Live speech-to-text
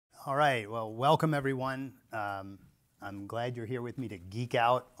All right, well, welcome everyone. I'm glad you're here with me to geek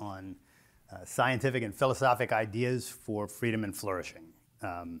out on scientific and philosophic ideas for freedom and flourishing.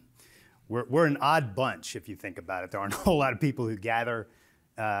 We're an odd bunch if you think about it. There aren't a whole lot of people who gather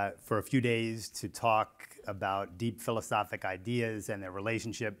for a few days to talk about deep philosophic ideas and their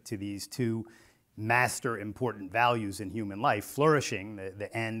relationship to these two master important values in human life: flourishing, the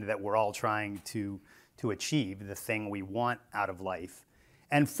end that we're all trying to achieve, the thing we want out of life,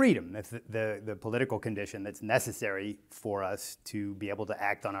 and freedom, that's the political condition that's necessary for us to be able to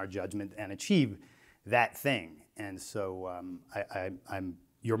act on our judgment and achieve that thing. And so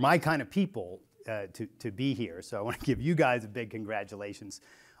you're my kind of people to be here. So I want to give you guys a big congratulations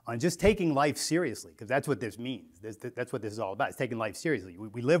on just taking life seriously, because that's what this means. That's what this is all about. It's taking life seriously.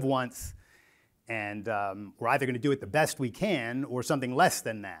 We live once, and we're either going to do it the best we can or something less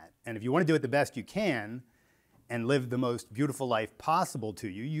than that. And if you want to do it the best you can and live the most beautiful life possible to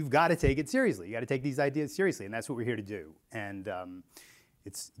you, you've got to take it seriously. You got to take these ideas seriously, and that's what we're here to do. And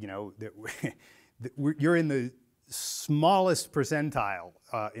it's, you know, you're in the smallest percentile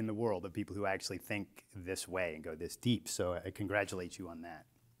in the world of people who actually think this way and go this deep. So I congratulate you on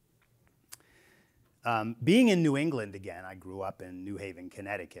that. Being in New England again, I grew up in New Haven,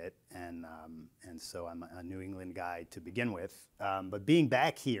 Connecticut, and so I'm a New England guy to begin with. But being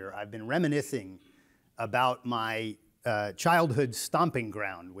back here, I've been reminiscing about my childhood stomping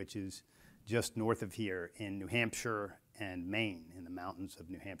ground, which is just north of here in New Hampshire and Maine, in the mountains of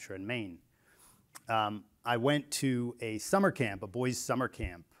New Hampshire and Maine. I went to a summer camp, a boys' summer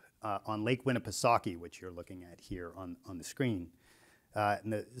camp on Lake Winnipesaukee, which you're looking at here on the screen.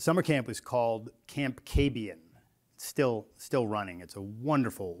 And the summer camp was called Camp Kabian. It's still running. It's a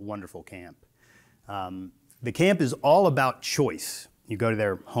wonderful, wonderful camp. The camp is all about choice. You go to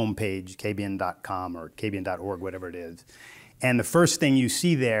their homepage, kabian.com or kabian.org, whatever it is. And the first thing you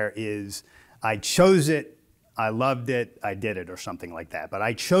see there is, I chose it, I loved it, I did it, or something like that. But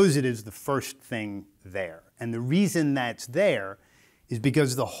I chose it as the first thing there. And the reason that's there is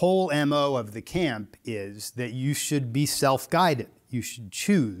because the whole MO of the camp is that you should be self-guided. You should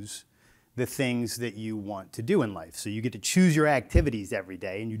choose the things that you want to do in life. So you get to choose your activities every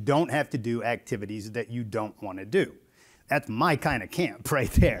day, and you don't have to do activities that you don't want to do. That's my kind of camp right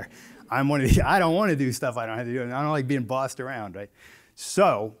there. I don't want to do stuff I don't have to do, and I don't like being bossed around, right?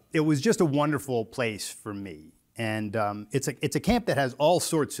 So it was just a wonderful place for me. And it's a camp that has all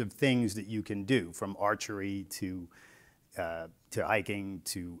sorts of things that you can do, from archery to hiking,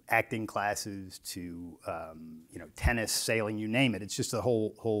 to acting classes, to tennis, sailing, you name it. It's just a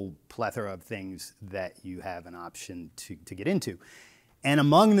whole plethora of things that you have an option to get into. And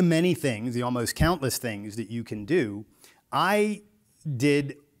among the many things, the almost countless things that you can do, I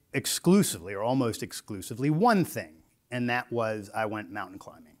did exclusively, or almost exclusively, one thing, and that was I went mountain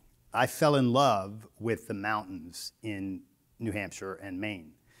climbing. I fell in love with the mountains in New Hampshire and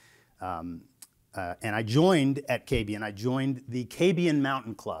Maine. And I joined at Kabian, I joined the Kabian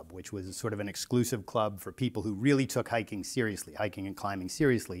Mountain Club, which was sort of an exclusive club for people who really took hiking seriously, hiking and climbing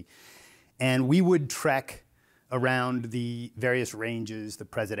seriously. And we would trek around the various ranges, the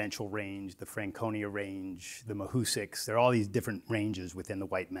Presidential Range, the Franconia Range, the Mahoosics. There are all these different ranges within the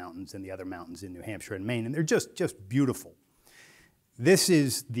White Mountains and the other mountains in New Hampshire and Maine, and they're just beautiful. These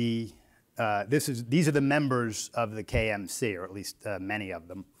are the members of the KMC, or at least many of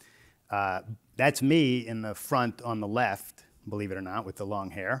them. That's me in the front on the left, believe it or not, with the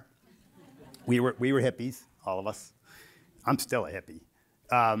long hair. We were hippies, all of us. I'm still a hippie.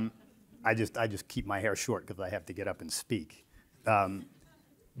 I just keep my hair short because I have to get up and speak.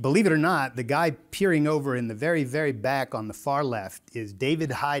 Believe it or not, the guy peering over in the very, very back on the far left is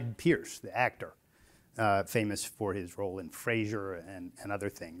David Hyde Pierce, the actor, famous for his role in Frasier and other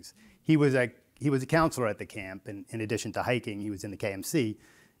things. He was a counselor at the camp, and in addition to hiking, he was in the KMC.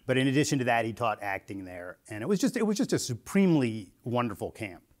 But in addition to that, he taught acting there, and it was just a supremely wonderful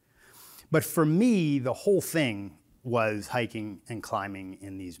camp. But for me, the whole thing was hiking and climbing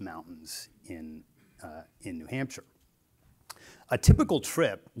in these mountains in New Hampshire. A typical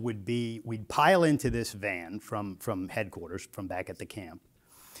trip would be, we'd pile into this van from headquarters, from back at the camp,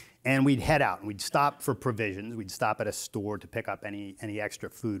 and we'd head out, and we'd stop for provisions. We'd stop at a store to pick up any extra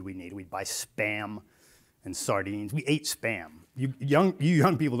food we needed. We'd buy Spam and sardines. We ate Spam. You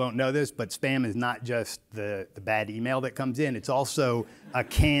young people don't know this, but Spam is not just the bad email that comes in. It's also a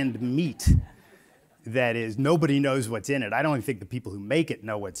canned meat that is, nobody knows what's in it. I don't even think the people who make it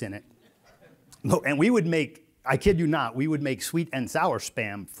know what's in it. And we would make, I kid you not, we would make sweet and sour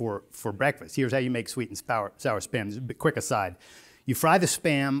Spam for breakfast. Here's how you make sweet and sour Spam. This is a quick aside. You fry the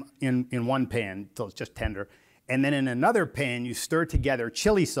Spam in one pan until it's just tender, And then in another pan, you stir together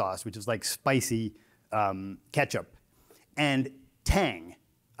chili sauce, which is like spicy ketchup, and tang.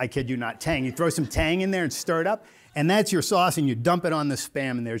 I kid you not, tang. You throw some tang in there and stir it up, and that's your sauce, and you dump it on the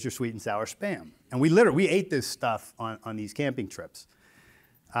Spam, and there's your sweet and sour Spam. And we ate this stuff on these camping trips.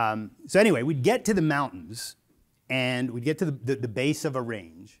 So anyway, we'd get to the mountains, and we'd get to the base of a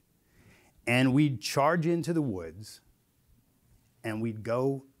range, and we'd charge into the woods, and we'd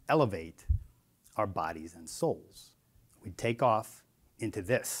go elevate our bodies and souls. We'd take off into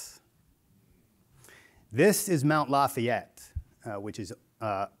this. This is Mount Lafayette, which is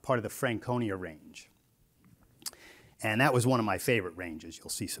part of the Franconia Range. And that was one of my favorite ranges. You'll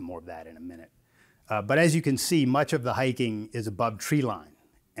see some more of that in a minute. But as you can see, much of the hiking is above tree line.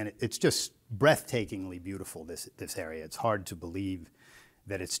 And it's just breathtakingly beautiful, this area. It's hard to believe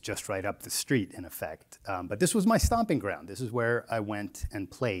that it's just right up the street, in effect. But this was my stomping ground. This is where I went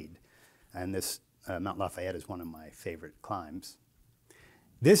and played. And this Mount Lafayette is one of my favorite climbs.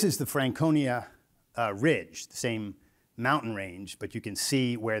 This is the Franconia Ridge, the same mountain range, but you can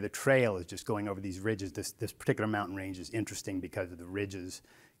see where the trail is just going over these ridges. This particular mountain range is interesting because of the ridges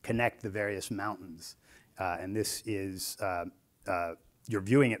connect the various mountains. And this is, you're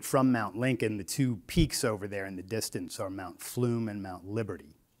viewing it from Mount Lincoln. The two peaks over there in the distance are Mount Flume and Mount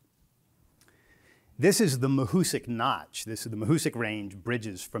Liberty. This is the Mahoosic Notch. This is the Mahoosic Range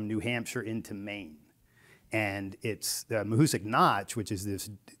bridges from New Hampshire into Maine. And it's the Mahoosic Notch, which is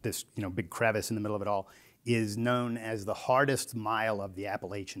this big crevice in the middle of it all, is known as the hardest mile of the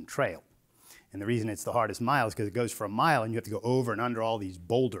Appalachian Trail. And the reason it's the hardest mile is because it goes for a mile and you have to go over and under all these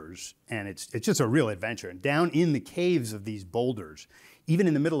boulders. And it's just a real adventure. And down in the caves of these boulders, even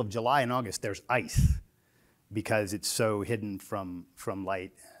in the middle of July and August, there's ice because it's so hidden from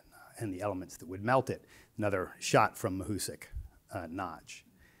light and the elements that would melt it. Another shot from Mahoosic Notch.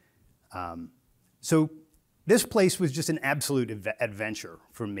 So this place was just an absolute adventure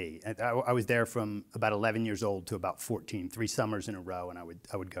for me. I was there from about 11 years old to about 14, 3 summers in a row, and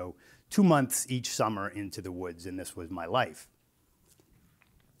I would go 2 months each summer into the woods, and this was my life.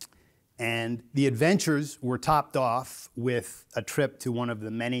 And the adventures were topped off with a trip to one of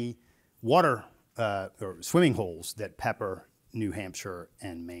the many water or swimming holes that pepper New Hampshire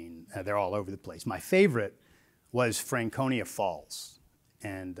and Maine. They're all over the place. My favorite was Franconia Falls,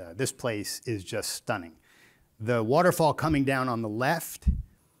 and this place is just stunning. The waterfall coming down on the left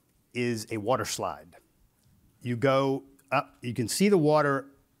is a water slide. You go up, you can see the water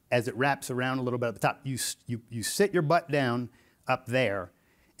as it wraps around a little bit at the top. You sit your butt down up there,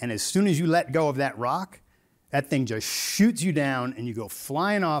 and as soon as you let go of that rock, that thing just shoots you down, and you go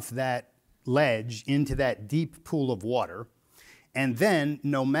flying off that ledge into that deep pool of water. And then,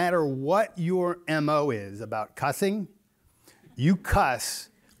 no matter what your MO is about cussing, you cuss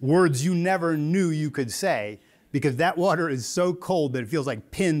words you never knew you could say, because that water is so cold that it feels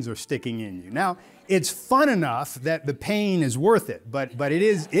like pins are sticking in you. Now, it's fun enough that the pain is worth it, but it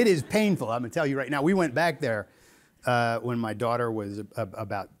is painful. I'm gonna tell you right now. We went back there when my daughter was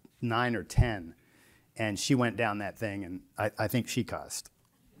about 9 or 10, and she went down that thing, and I think she cussed.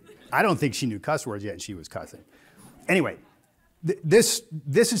 I don't think she knew cuss words yet, and she was cussing. Anyway, this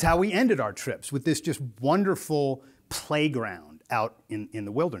is how we ended our trips, with this just wonderful playground out in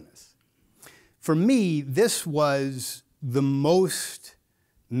the wilderness. For me, this was the most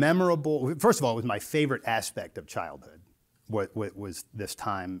memorable. First of all, it was my favorite aspect of childhood, what was this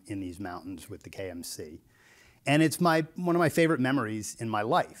time in these mountains with the KMC. And it's one of my favorite memories in my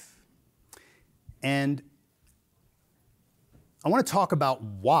life. And I want to talk about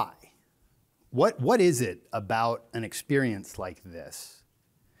why. What is it about an experience like this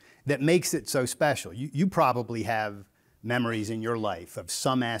that makes it so special? You probably have memories in your life of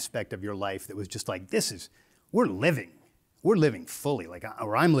some aspect of your life that was just like, we're living fully,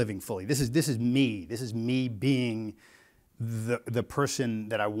 or I'm living fully. This is me being the person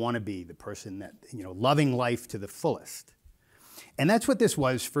that I want to be, the person that, loving life to the fullest. And that's what this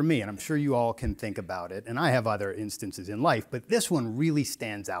was for me, and I'm sure you all can think about it, and I have other instances in life, but this one really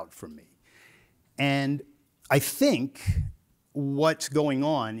stands out for me. And I think what's going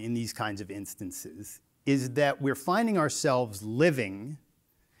on in these kinds of instances is that we're finding ourselves living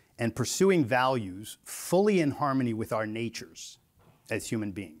and pursuing values fully in harmony with our natures as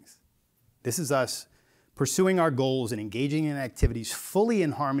human beings. This is us pursuing our goals and engaging in activities fully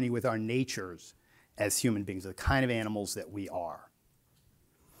in harmony with our natures as human beings, the kind of animals that we are.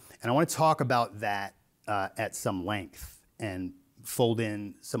 And I want to talk about that at some length and fold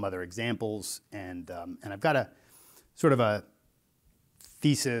in some other examples. And I've got a sort of a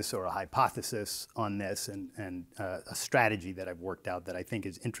thesis or a hypothesis on this and a strategy that I've worked out that I think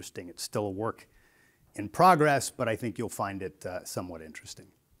is interesting. It's still a work in progress, but I think you'll find it somewhat interesting.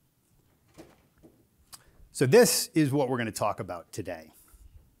 So this is what we're going to talk about today.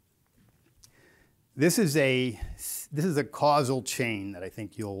 This is a causal chain that I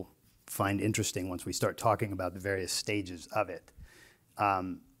think you'll find interesting once we start talking about the various stages of it.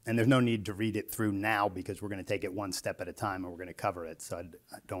 And there's no need to read it through now because we're going to take it one step at a time and we're going to cover it. So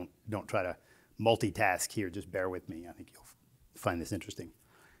I don't try to multitask here. Just bear with me. I think you'll find this interesting.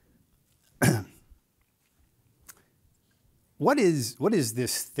 What is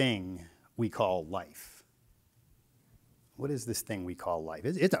this thing we call life? What is this thing we call life?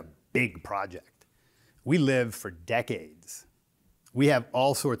 It's a big project. We live for decades. We have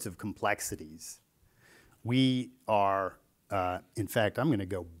all sorts of complexities. We are, in fact, I'm going to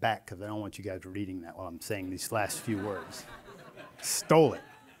go back because I don't want you guys reading that while I'm saying these last few words. Stole it.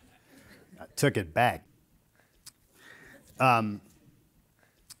 I took it back.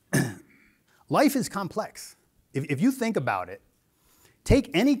 Life is complex. If you think about it, take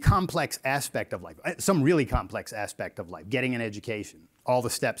any complex aspect of life, some really complex aspect of life, getting an education, all the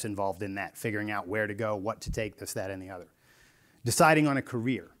steps involved in that, figuring out where to go, what to take, this, that, and the other. Deciding on a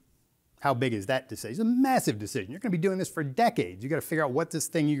career. How big is that decision? It's a massive decision. You're going to be doing this for decades. You've got to figure out what this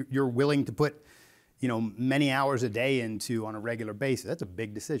thing you're willing to put, many hours a day into on a regular basis. That's a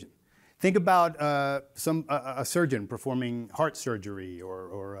big decision. Think about a surgeon performing heart surgery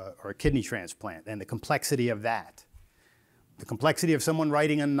or a kidney transplant and the complexity of that. The complexity of someone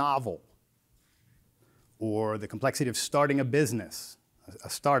writing a novel or the complexity of starting a business, a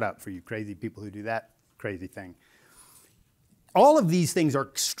startup for you crazy people who do that crazy thing. All of these things are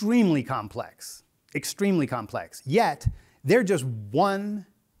extremely complex, yet they're just one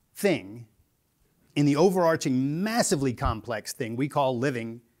thing in the overarching, massively complex thing we call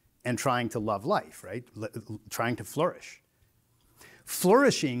living and trying to love life, right? Trying to flourish.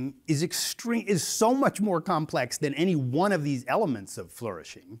 Flourishing is so much more complex than any one of these elements of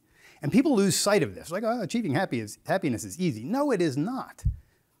flourishing. And people lose sight of this. Like, oh, achieving happiness is easy. No, it is not.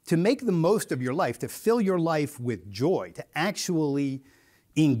 To make the most of your life, to fill your life with joy, to actually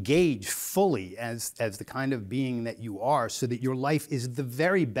engage fully as the kind of being that you are so that your life is the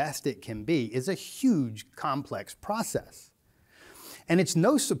very best it can be, is a huge, complex process. And it's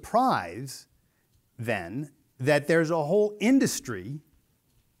no surprise, then, that there's a whole industry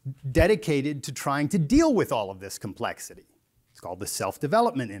dedicated to trying to deal with all of this complexity. It's called the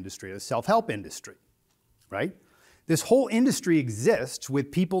self-development industry, or the self-help industry, right? This whole industry exists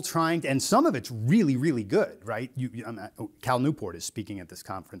with people trying to, and some of it's really, really good, right? Cal Newport is speaking at this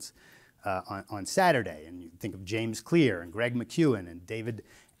conference on Saturday, and you think of James Clear and Greg McEwen and David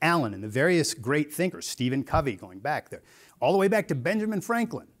Allen and the various great thinkers, Stephen Covey going back there, all the way back to Benjamin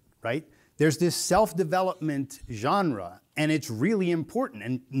Franklin, right? There's this self-development genre, and it's really important,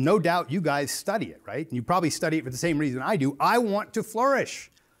 and no doubt you guys study it, right? And you probably study it for the same reason I do. I want to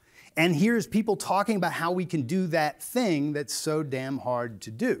flourish. And here's people talking about how we can do that thing that's so damn hard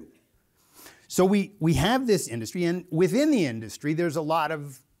to do. So we have this industry, and within the industry, there's a lot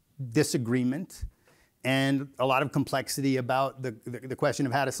of disagreement and a lot of complexity about the question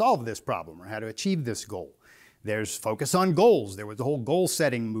of how to solve this problem or how to achieve this goal. There's focus on goals. There was a whole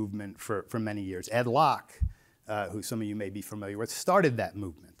goal-setting movement for many years. Ed Locke, who some of you may be familiar with, started that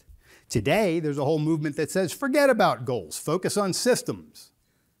movement. Today, there's a whole movement that says, forget about goals, focus on systems.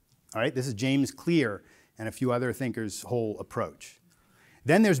 All right, this is James Clear and a few other thinkers' whole approach.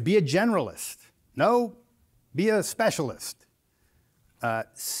 Then there's be a generalist. No, be a specialist.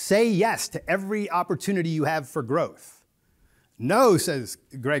 Say yes to every opportunity you have for growth. No, says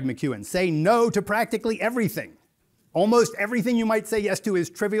Greg McEwen, say no to practically everything. Almost everything you might say yes to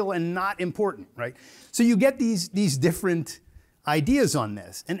is trivial and not important, right? So you get these different ideas on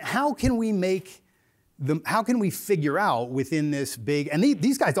this. And how can we figure out within this big, and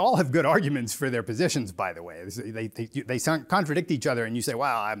these guys all have good arguments for their positions, by the way. They contradict each other and you say,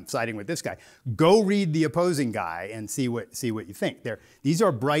 wow, I'm siding with this guy. Go read the opposing guy and see what you think. These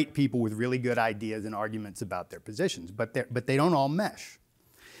are bright people with really good ideas and arguments about their positions, but they don't all mesh.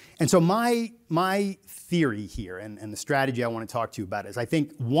 And so my theory here and the strategy I want to talk to you about is I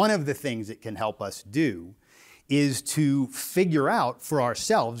think one of the things it can help us do is to figure out for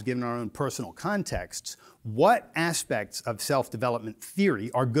ourselves, given our own personal contexts, what aspects of self-development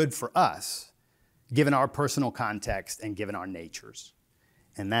theory are good for us, given our personal context and given our natures.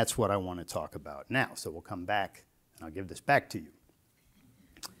 And that's what I want to talk about now. So we'll come back and I'll give this back to you.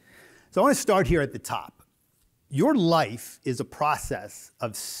 So I want to start here at the top. Your life is a process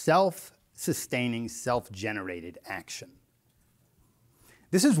of self-sustaining, self-generated action.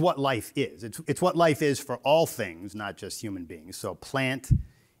 This is what life is. It's what life is for all things, not just human beings. So plant,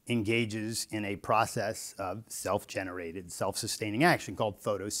 engages in a process of self-generated, self-sustaining action called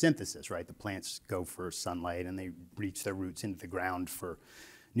photosynthesis, right? The plants go for sunlight and they reach their roots into the ground for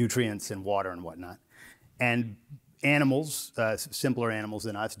nutrients and water and whatnot. And animals, simpler animals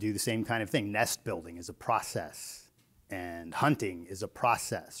than us, do the same kind of thing. Nest building is a process, and hunting is a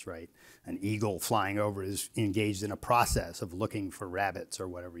process, right? An eagle flying over is engaged in a process of looking for rabbits or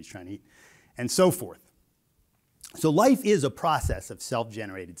whatever he's trying to eat, and so forth. So life is a process of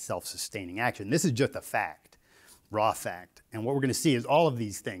self-generated, self-sustaining action. This is just a fact, raw fact. And what we're going to see is all of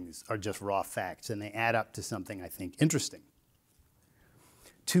these things are just raw facts, and they add up to something I think interesting.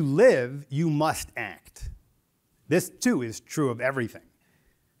 To live, you must act. This, too, is true of everything.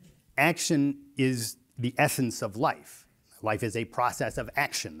 Action is the essence of life. Life is a process of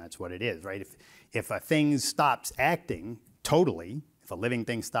action. That's what it is, right? If a thing stops acting totally, if a living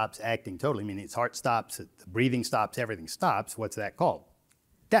thing stops acting totally, meaning its heart stops, the breathing stops, everything stops, what's that called?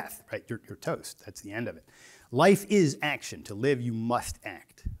 Death, right? You're toast. That's the end of it. Life is action. To live, you must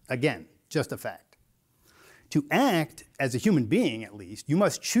act. Again, just a fact. To act, as a human being at least, you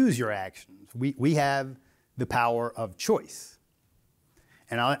must choose your actions. We have the power of choice.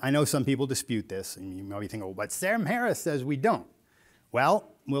 And I know some people dispute this, and you might be thinking, well, but Sam Harris says we don't.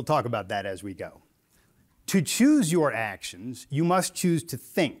 Well, we'll talk about that as we go. To choose your actions, you must choose to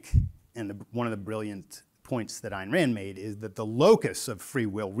think. And one of the brilliant points that Ayn Rand made is that the locus of free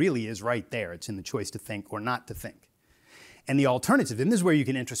will really is right there. It's in the choice to think or not to think. And the alternative, and this is where you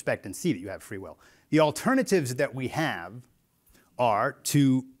can introspect and see that you have free will. The alternatives that we have are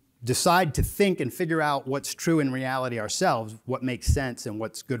to decide to think and figure out what's true in reality ourselves, what makes sense and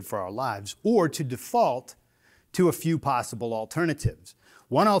what's good for our lives, or to default to a few possible alternatives.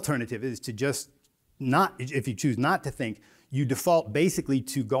 One alternative is to just not, if you choose not to think, you default basically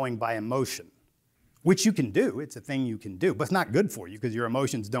to going by emotion, which you can do. It's a thing you can do, but it's not good for you because your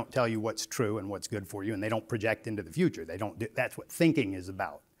emotions don't tell you what's true and what's good for you, and they don't project into the future. They don't. That's what thinking is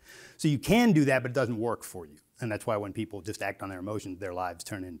about. So you can do that, but it doesn't work for you. And that's why when people just act on their emotions, their lives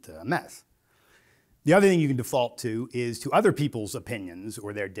turn into a mess. The other thing you can default to is to other people's opinions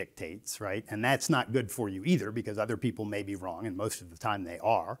or their dictates, right? And that's not good for you either because other people may be wrong, and most of the time they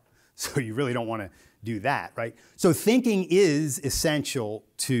are. So you really don't want to do that, right? So thinking is essential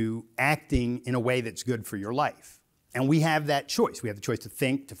to acting in a way that's good for your life. And we have that choice. We have the choice to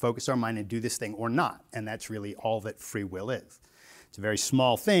think, to focus our mind and do this thing or not. And that's really all that free will is. It's a very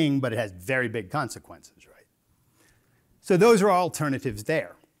small thing, but it has very big consequences, right? So those are alternatives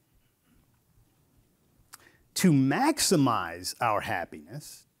there. To maximize our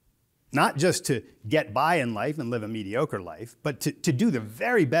happiness, not just to get by in life and live a mediocre life, but to do the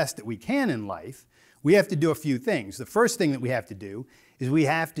very best that we can in life, we have to do a few things. The first thing that we have to do is we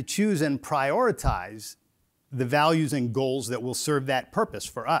have to choose and prioritize the values and goals that will serve that purpose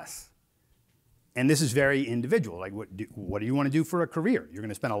for us. And this is very individual. Like, what do you want to do for a career? You're going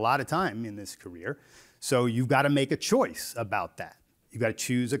to spend a lot of time in this career, so you've got to make a choice about that. You've got to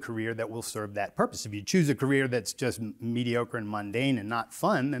choose a career that will serve that purpose. If you choose a career that's just mediocre and mundane and not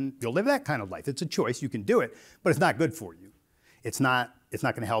fun, then you'll live that kind of life. It's a choice. You can do it, but it's not good for you. It's not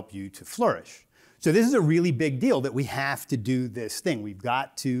going to help you to flourish. So this is a really big deal that we have to do this thing. We've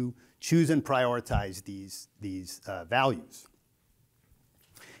got to choose and prioritize these values.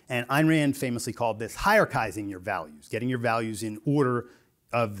 And Ayn Rand famously called this hierarchizing your values, getting your values in order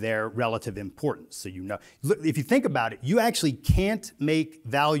of their relative importance. So you know, if you think about it, you actually can't make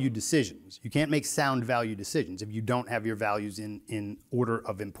value decisions. You can't make sound value decisions if you don't have your values in order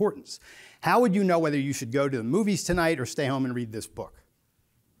of importance. How would you know whether you should go to the movies tonight or stay home and read this book?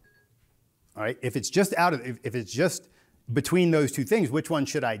 All right, if it's just between those two things, which one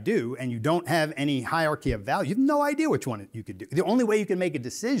should I do? And you don't have any hierarchy of value, you have no idea which one you could do. The only way you can make a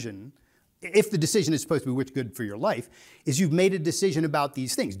decision, if the decision is supposed to be what's good for your life, is you've made a decision about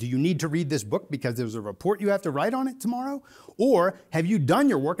these things. Do you need to read this book because there's a report you have to write on it tomorrow? Or have you done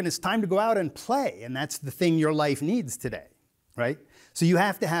your work and it's time to go out and play, and that's the thing your life needs today, right? So you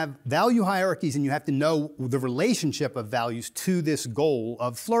have to have value hierarchies, and you have to know the relationship of values to this goal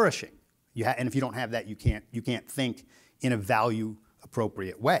of flourishing. And if you don't have that, you can't think in a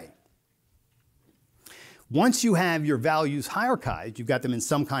value-appropriate way. Once you have your values hierarchized, you've got them in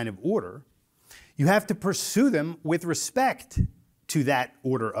some kind of order, you have to pursue them with respect to that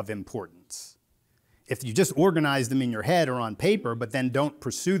order of importance. If you just organize them in your head or on paper, but then don't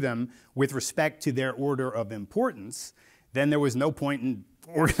pursue them with respect to their order of importance, then there was no point in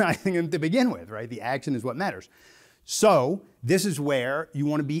organizing them to begin with, right? The action is what matters. So this is where you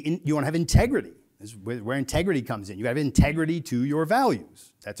want to have integrity. This is where integrity comes in. You have integrity to your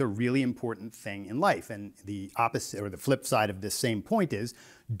values. That's a really important thing in life. And the opposite or the flip side of this same point is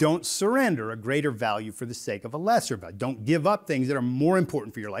don't surrender a greater value for the sake of a lesser value. Don't give up things that are more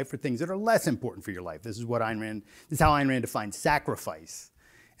important for your life for things that are less important for your life. This is how Ayn Rand defines sacrifice.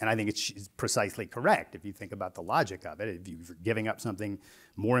 And I think it's precisely correct if you think about the logic of it. If you're giving up something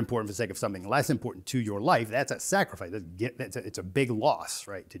more important for the sake of something less important to your life, that's a sacrifice. It's a big loss,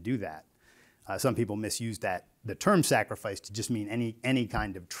 right, to do that. Some people misuse the term sacrifice to just mean any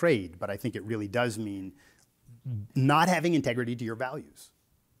kind of trade, but I think it really does mean not having integrity to your values,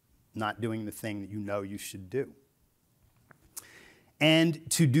 not doing the thing that you know you should do. And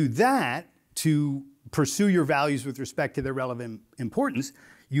to do that, to pursue your values with respect to their relevant importance,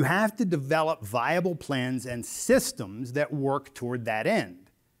 you have to develop viable plans and systems that work toward that end.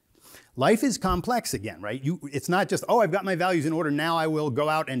 Life is complex again, right? It's not just, oh, I've got my values in order, now I will go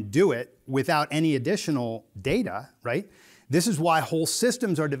out and do it without any additional data, right? This is why whole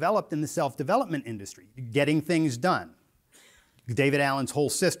systems are developed in the self-development industry, getting things done. David Allen's whole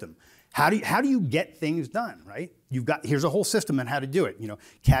system. How do you get things done, right? Here's a whole system on how to do it.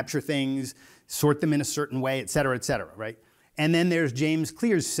 Capture things, sort them in a certain way, et cetera, right? And then there's James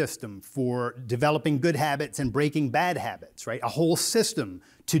Clear's system for developing good habits and breaking bad habits, right? A whole system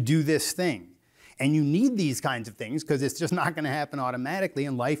to do this thing. And you need these kinds of things because it's just not going to happen automatically,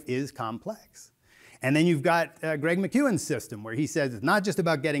 and life is complex. And then you've got Greg McKeown's system where he says it's not just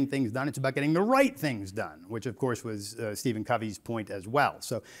about getting things done, it's about getting the right things done, which of course was Stephen Covey's point as well.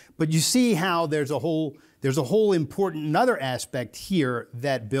 But you see how there's a whole important another aspect here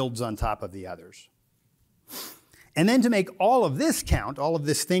that builds on top of the others. And then to make all of this count, all of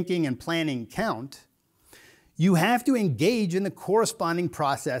this thinking and planning count, you have to engage in the corresponding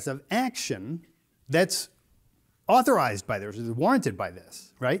process of action that's authorized by this, is warranted by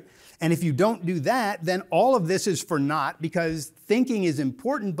this, right? And if you don't do that, then all of this is for naught because thinking is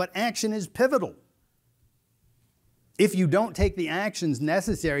important, but action is pivotal. If you don't take the actions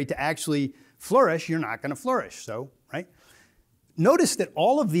necessary to actually flourish, you're not going to flourish, right? Notice that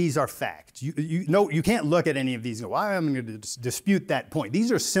all of these are facts. You can't look at any of these and go, well, I'm going to dispute that point.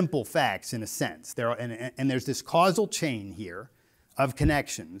 These are simple facts in a sense. And there's this causal chain here of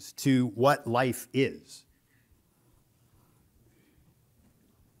connections to what life is.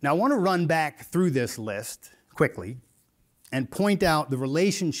 Now, I want to run back through this list quickly and point out the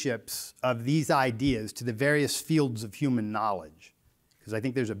relationships of these ideas to the various fields of human knowledge, because I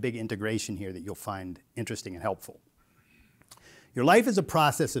think there's a big integration here that you'll find interesting and helpful. Your life is a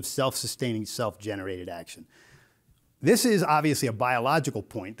process of self-sustaining, self-generated action. This is obviously a biological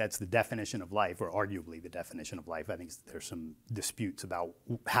point. That's the definition of life, or arguably the definition of life. I think there's some disputes about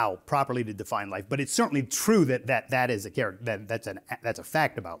how properly to define life, but it's certainly true that is that's a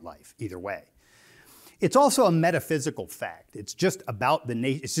fact about life, either way. It's also a metaphysical fact. It's just about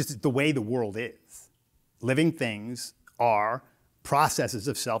it's just the way the world is. Living things are processes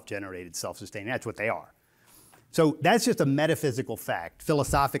of self-generated, self-sustaining. That's what they are. So that's just a metaphysical fact.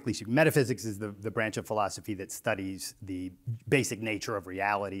 Philosophically, metaphysics is the branch of philosophy that studies the basic nature of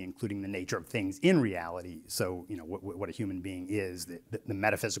reality, including the nature of things in reality. So, what a human being is, the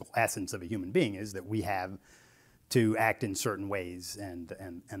metaphysical essence of a human being is that we have to act in certain ways and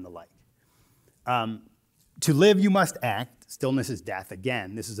the like. To live, you must act. Stillness is death.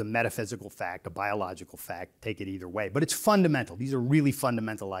 Again, this is a metaphysical fact, a biological fact. Take it either way. But it's fundamental. These are really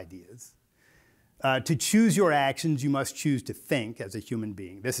fundamental ideas. To choose your actions, you must choose to think as a human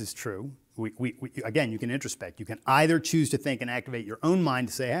being. This is true. Again, you can introspect. You can either choose to think and activate your own mind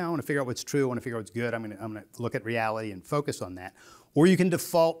to say, hey, I want to figure out what's true, I want to figure out what's good, I'm going to look at reality and focus on that. Or you can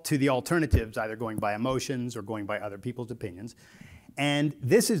default to the alternatives, either going by emotions or going by other people's opinions. And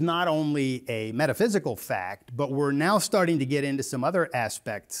this is not only a metaphysical fact, but we're now starting to get into some other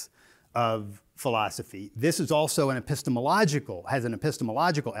aspects of philosophy. This is also has an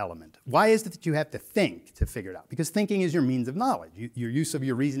epistemological element. Why is it that you have to think to figure it out? Because thinking is your means of knowledge. Your use of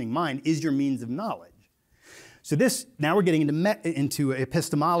your reasoning mind is your means of knowledge. So now we're getting into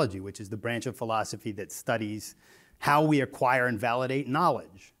epistemology, which is the branch of philosophy that studies how we acquire and validate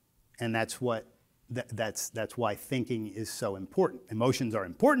knowledge. And that's why thinking is so important. Emotions are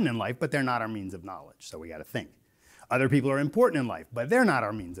important in life, but they're not our means of knowledge, so we got to think. Other people are important in life, but they're not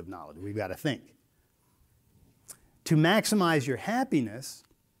our means of knowledge. We've got to think. To maximize your happiness,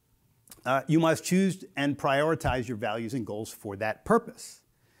 you must choose and prioritize your values and goals for that purpose.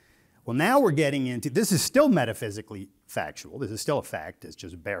 Well, now we're getting into, this is still metaphysically factual. This is still a fact. It's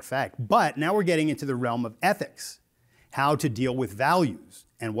just a bare fact. But now we're getting into the realm of ethics. how to deal with values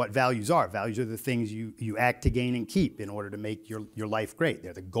and what values are. Values are the things you act to gain and keep in order to make your life great.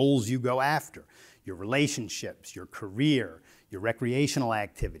 They're the goals you go after, your relationships, your career, your recreational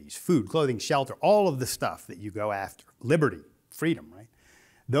activities, food, clothing, shelter, all of the stuff that you go after. Liberty, freedom, right?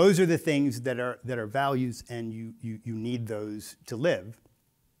 Those are the things that are values, and you need those to live.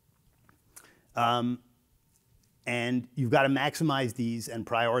 And you've got to maximize these and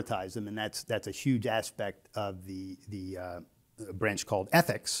prioritize them, and that's a huge aspect of the branch called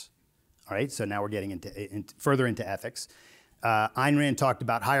ethics. All right, so now we're getting further into ethics. Ayn Rand talked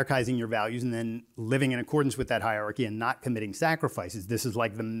about hierarchizing your values and then living in accordance with that hierarchy and not committing sacrifices. This is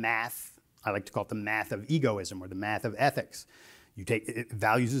like the math, I like to call it the math of egoism or the math of ethics. You take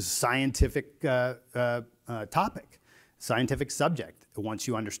values as a scientific topic, scientific subject. Once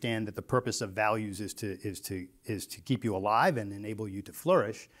you understand that the purpose of values is to keep you alive and enable you to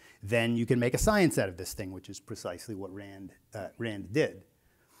flourish, then you can make a science out of this thing, which is precisely what Rand did.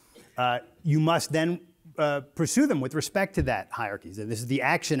 You must then pursue them with respect to that hierarchy. So this is the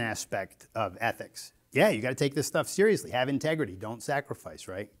action aspect of ethics. Yeah, you got to take this stuff seriously. Have integrity. Don't sacrifice,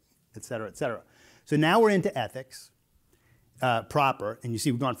 right? Et cetera, et cetera. So now we're into ethics proper, and you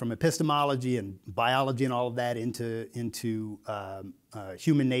see we've gone from epistemology and biology and all of that into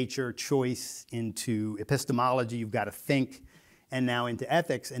human nature, choice, into epistemology. You've got to think, and now into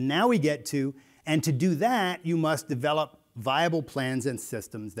ethics. And now we get to, and to do that, you must develop viable plans and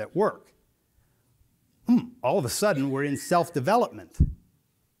systems that work. All of a sudden, we're in self-development.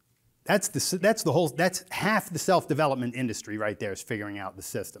 That's half the self-development industry right there, is figuring out the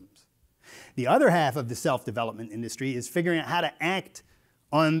systems. The other half of the self-development industry is figuring out how to act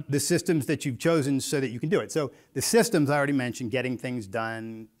on the systems that you've chosen so that you can do it. So the systems I already mentioned, Getting Things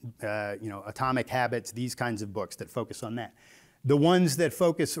Done, Atomic Habits, these kinds of books that focus on that. The ones that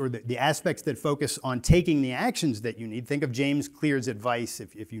focus, or the aspects that focus on taking the actions that you need, think of James Clear's advice,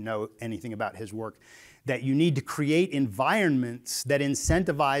 if you know anything about his work, that you need to create environments that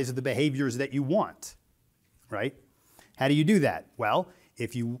incentivize the behaviors that you want, right? How do you do that? Well,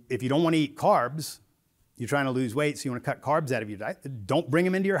 if you don't want to eat carbs, you're trying to lose weight, so you want to cut carbs out of your diet, don't bring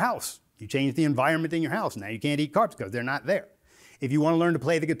them into your house. You change the environment in your house. Now you can't eat carbs because they're not there. If you want to learn to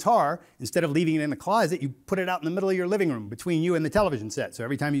play the guitar, instead of leaving it in the closet, you put it out in the middle of your living room between you and the television set. So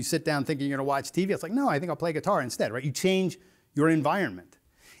every time you sit down thinking you're going to watch TV, it's like, no, I think I'll play guitar instead, right? You change your environment.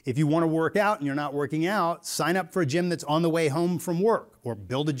 If you want to work out and you're not working out, sign up for a gym that's on the way home from work, or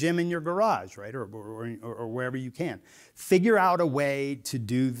build a gym in your garage, right? Or wherever you can. Figure out a way to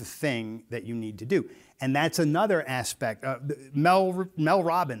do the thing that you need to do. And that's another aspect. Mel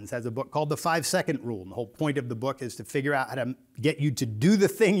Robbins has a book called The 5-Second Rule. And the whole point of the book is to figure out how to get you to do the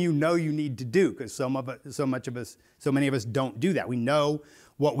thing you know you need to do, because so many of us don't do that. We know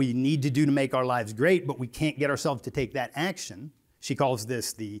what we need to do to make our lives great, but we can't get ourselves to take that action. She calls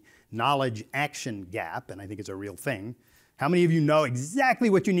this the knowledge-action gap, and I think it's a real thing. How many of you know exactly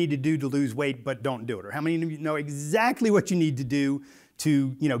what you need to do to lose weight but don't do it? Or how many of you know exactly what you need to do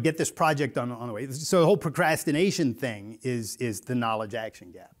to get this project on the way? So the whole procrastination thing is the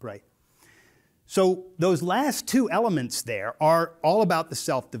knowledge-action gap, right? So those last two elements there are all about the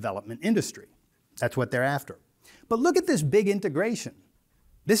self-development industry. That's what they're after. But look at this big integration.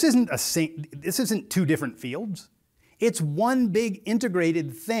 This isn't two different fields. It's one big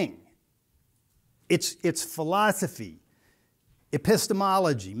integrated thing. It's philosophy,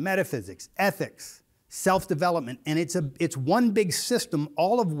 epistemology, metaphysics, ethics, self-development, and it's one big system,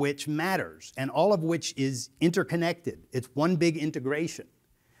 all of which matters and all of which is interconnected. It's one big integration.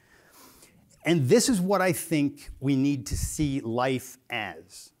 And this is what I think we need to see life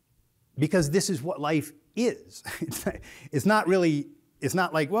as, because this is what life is. It's not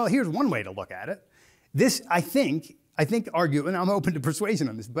like, well, here's one way to look at it. This, I think argue, and I'm open to persuasion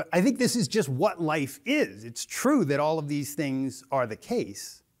on this, but I think this is just what life is. It's true that all of these things are the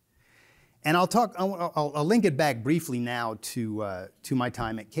case. And I'll link it back briefly now to my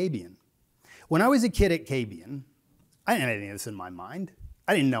time at Kabian. When I was a kid at Kabian, I didn't have any of this in my mind.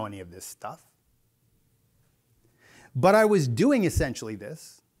 I didn't know any of this stuff. But I was doing essentially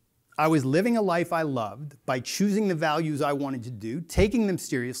this. I was living a life I loved by choosing the values I wanted to do, taking them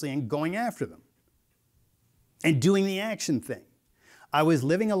seriously, and going after them. And doing the action thing. I was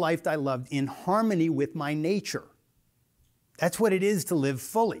living a life that I loved in harmony with my nature. That's what it is to live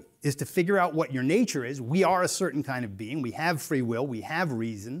fully, is to figure out what your nature is. We are a certain kind of being. We have free will. We have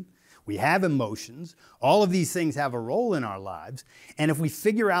reason. We have emotions. All of these things have a role in our lives. And if we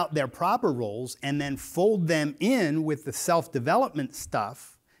figure out their proper roles and then fold them in with the self-development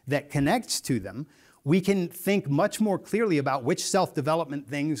stuff that connects to them, we can think much more clearly about which self-development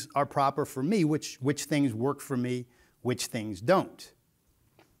things are proper for me, which things work for me, which things don't.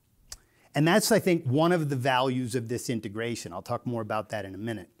 And that's, I think, one of the values of this integration. I'll talk more about that in a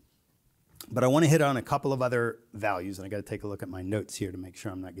minute. But I want to hit on a couple of other values, and I got to take a look at my notes here to make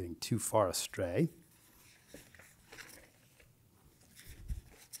sure I'm not getting too far astray.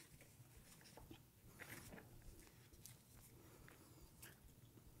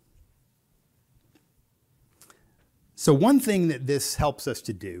 So one thing that this helps us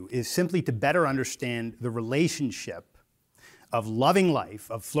to do is simply to better understand the relationship of loving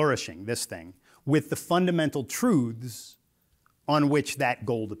life, of flourishing, this thing, with the fundamental truths on which that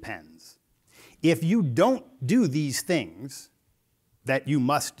goal depends. If you don't do these things that you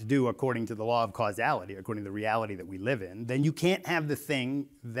must do according to the law of causality, according to the reality that we live in, then you can't have the thing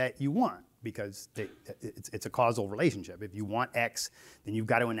that you want, because it's a causal relationship. If you want X, then you've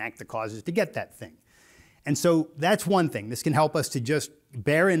got to enact the causes to get that thing. And so that's one thing. This can help us to just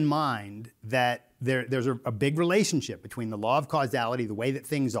bear in mind that there's a big relationship between the law of causality, the way that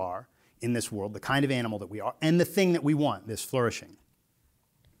things are in this world, the kind of animal that we are, and the thing that we want, this flourishing.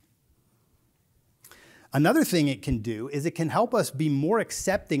 Another thing it can do is it can help us be more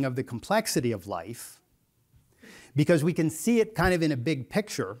accepting of the complexity of life, because we can see it kind of in a big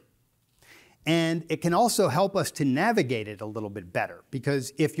picture. And it can also help us to navigate it a little bit better,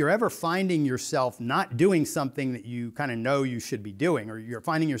 because if you're ever finding yourself not doing something that you kind of know you should be doing, or you're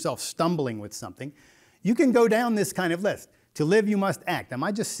finding yourself stumbling with something, you can go down this kind of list. To live, you must act. Am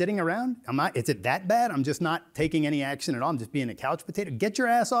I just sitting around? Is it that bad? I'm just not taking any action at all. I'm just being a couch potato. Get your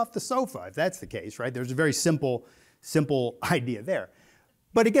ass off the sofa, if that's the case, right? There's a very simple idea there.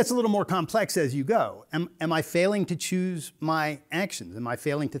 But it gets a little more complex as you go. Am I failing to choose my actions? Am I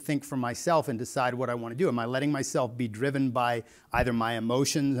failing to think for myself and decide what I want to do? Am I letting myself be driven by either my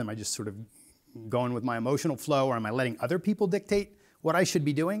emotions? Am I just sort of going with my emotional flow? Or am I letting other people dictate what I should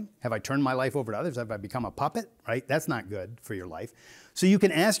be doing? Have I turned my life over to others? Have I become a puppet, right? That's not good for your life. So you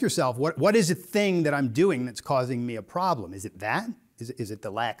can ask yourself, what is the thing that I'm doing that's causing me a problem? Is it that? Is it the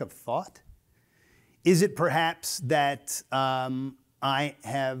lack of thought? Is it perhaps that I'm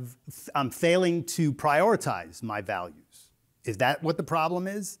failing to prioritize my values? Is that what the problem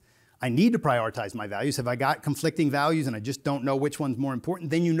is? I need to prioritize my values. Have I got conflicting values and I just don't know which one's more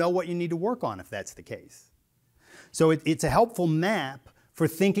important? Then you know what you need to work on if that's the case. So it's a helpful map for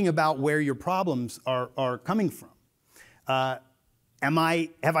thinking about where your problems are coming from. Have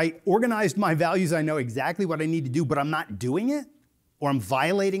I organized my values? I know exactly what I need to do, but I'm not doing it? Or I'm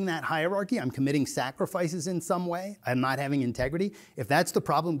violating that hierarchy? I'm committing sacrifices in some way? I'm not having integrity? If that's the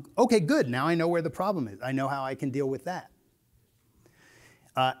problem, okay, good. Now I know where the problem is. I know how I can deal with that.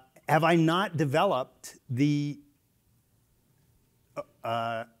 Have I not developed the...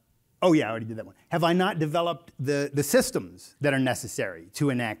 oh yeah, I already did that one. Have I not developed the systems that are necessary to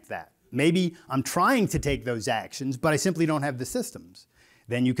enact that? Maybe I'm trying to take those actions, but I simply don't have the systems.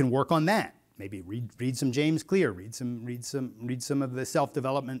 Then you can work on that. Maybe read some James Clear, read some of the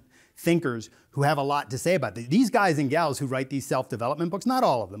self-development thinkers who have a lot to say about this. These guys and gals who write these self-development books, not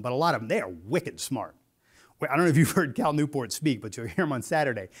all of them, but a lot of them, they are wicked smart. I don't know if you've heard Cal Newport speak, but you'll hear him on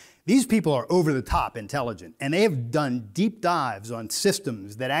Saturday. These people are over-the-top intelligent, and they have done deep dives on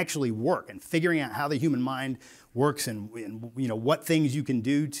systems that actually work and figuring out how the human mind works and what things you can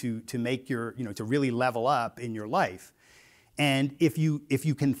do to make your, to really level up in your life. And if you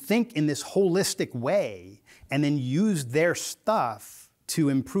can think in this holistic way and then use their stuff to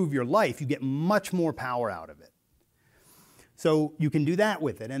improve your life, you get much more power out of it. So you can do that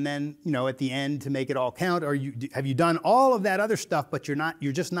with it, and then at the end to make it all count, or have you done all of that other stuff, but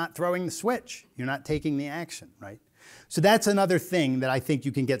you're just not throwing the switch. You're not taking the action, right? So that's another thing that I think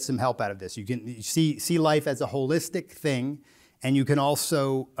you can get some help out of this. You can see life as a holistic thing, and you can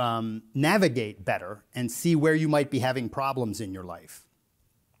also navigate better and see where you might be having problems in your life.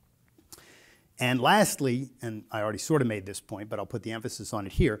 And lastly, and I already sort of made this point, but I'll put the emphasis on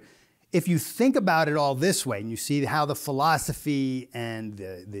it here, if you think about it all this way, and you see how the philosophy and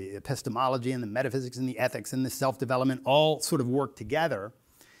the epistemology and the metaphysics and the ethics and the self-development all sort of work together,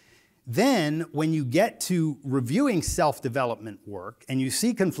 then when you get to reviewing self-development work and you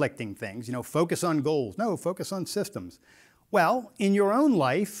see conflicting things, focus on goals, no, focus on systems. Well, in your own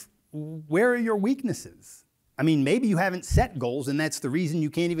life, where are your weaknesses? I mean, maybe you haven't set goals, and that's the reason you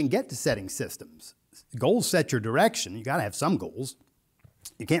can't even get to setting systems. Goals set your direction. You got to have some goals.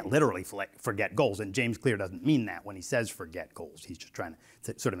 You can't literally forget goals, and James Clear doesn't mean that when he says forget goals. He's just trying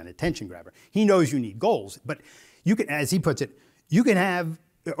to, it's sort of an attention grabber. He knows you need goals, but you can, as he puts it, you can have,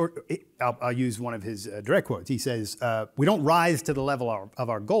 or I'll use one of his direct quotes. He says, we don't rise to the level of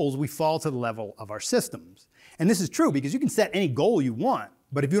our goals, we fall to the level of our systems. And this is true because you can set any goal you want,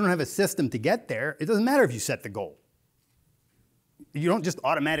 but if you don't have a system to get there, it doesn't matter if you set the goal. just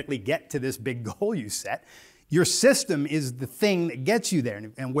automatically get to this big goal you set. Your system is the thing that gets you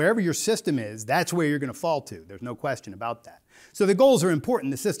there. And wherever your system is, that's where you're going to fall to. There's no question about that. So the goals are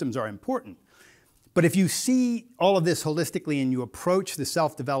important. The systems are important. But if you see all of this holistically and you approach the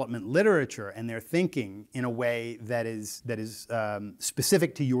self-development literature and their thinking in a way that is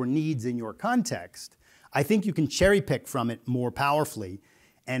specific to your needs in your context, I think you can cherry pick from it more powerfully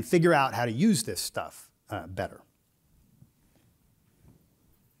and figure out how to use this stuff better.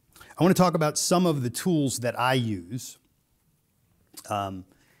 I want to talk about some of the tools that I use, and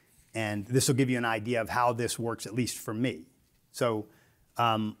this will give you an idea of how this works, at least for me. So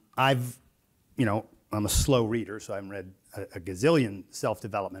I'm a slow reader, so I haven't read a gazillion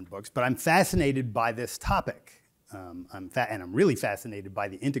self-development books, but I'm fascinated by this topic. And I'm really fascinated by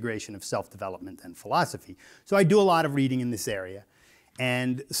the integration of self-development and philosophy. So I do a lot of reading in this area.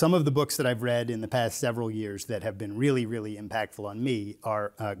 And some of the books that I've read in the past several years that have been really, really impactful on me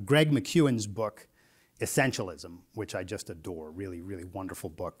are Greg McKeown's book, Essentialism, which I just adore. Really, really wonderful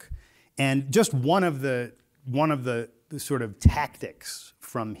book. And just one of the sort of tactics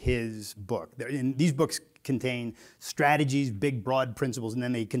from his book. These books contain strategies, big, broad principles, and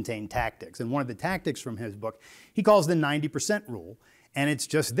then they contain tactics. And one of the tactics from his book, he calls the 90% rule. And it's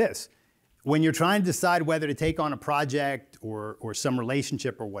just this. When you're trying to decide whether to take on a project or some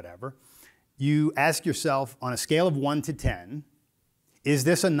relationship or whatever, you ask yourself on a scale of 1 to 10, is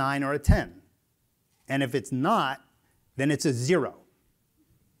this a 9 or a 10? And if it's not, then it's a 0.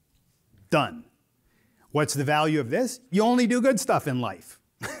 Done. What's the value of this? You only do good stuff in life.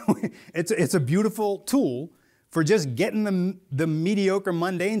 It's a beautiful tool for just getting the mediocre,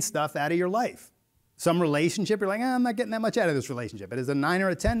 mundane stuff out of your life. Some relationship, you're like, I'm not getting that much out of this relationship. But is it a 9 or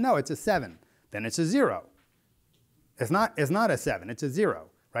a 10? No, it's a 7. Then it's a 0. It's not a 7, it's a 0,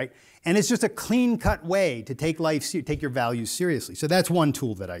 right? And it's just a clean-cut way to take your values seriously. So that's one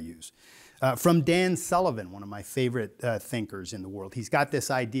tool that I use. From Dan Sullivan, one of my favorite thinkers in the world, he's got this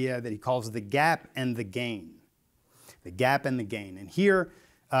idea that he calls the gap and the gain. The gap and the gain. And here,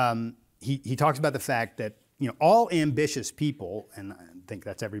 he talks about the fact that all ambitious people, and I think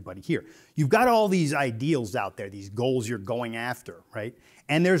that's everybody here, you've got all these ideals out there, these goals you're going after, right?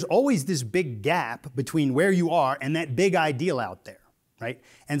 And there's always this big gap between where you are and that big ideal out there, right?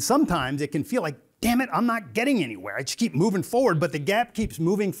 And sometimes it can feel like, damn it, I'm not getting anywhere. I just keep moving forward, but the gap keeps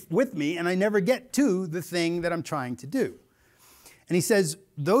moving with me and I never get to the thing that I'm trying to do. And he says,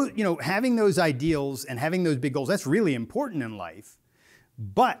 having those ideals and having those big goals, that's really important in life.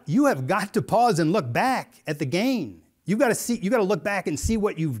 But you have got to pause and look back at the gain. You've got to look back and see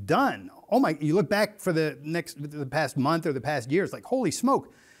what you've done. You look back for the past month or the past year, it's like, holy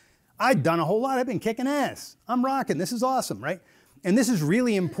smoke, I've done a whole lot. I've been kicking ass. I'm rocking. This is awesome, right? And this is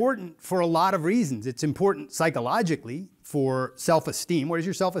really important for a lot of reasons. It's important psychologically for self-esteem. Where does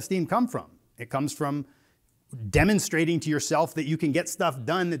your self-esteem come from? It comes from demonstrating to yourself that you can get stuff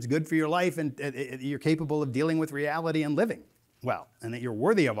done that's good for your life and you're capable of dealing with reality and living well, and that you're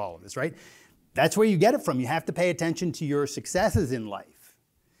worthy of all of this, right? That's where you get it from. You have to pay attention to your successes in life.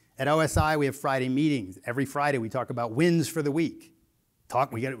 At OSI, we have Friday meetings. Every Friday, we talk about wins for the week.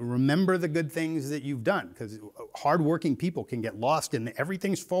 We got to remember the good things that you've done, because hardworking people can get lost in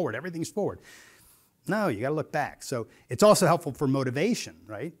everything's forward, everything's forward. No, you got to look back. So it's also helpful for motivation,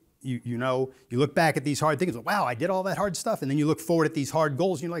 right? You look back at these hard things, wow, I did all that hard stuff, and then you look forward at these hard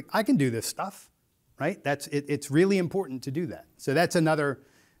goals, and you're like, I can do this stuff, right? It's really important to do that. So that's another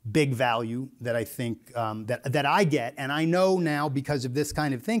big value that I think that I get, and I know now because of this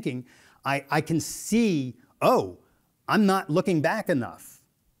kind of thinking, I can see, oh, I'm not looking back enough.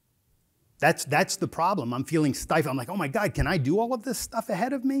 That's the problem. I'm feeling stifled. I'm like, oh my God, can I do all of this stuff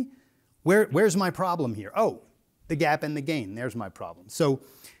ahead of me? Where's my problem here? Oh, the gap and the gain. There's my problem. So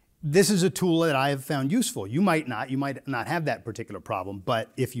this is a tool that I have found useful. You might not have that particular problem,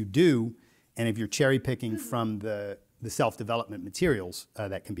 but if you do, and if you're cherry picking from the self-development materials,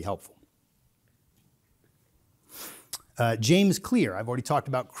 that can be helpful. James Clear, I've already talked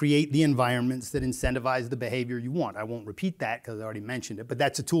about create the environments that incentivize the behavior you want. I won't repeat that because I already mentioned it, but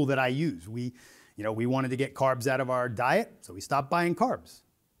that's a tool that I use. We wanted to get carbs out of our diet, so we stopped buying carbs.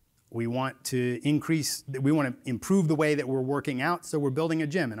 We want to improve the way that we're working out, so we're building a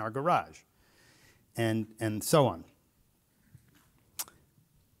gym in our garage, and so on.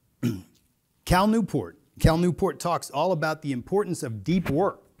 Cal Newport talks all about the importance of deep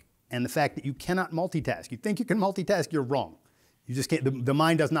work and the fact that you cannot multitask. You think you can multitask, you're wrong. You just can't, the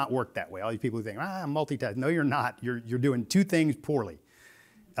mind does not work that way. All these people who think, I'm multitasking. No, you're not. You're doing two things poorly.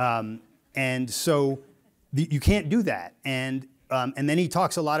 And so you can't do that. And and then he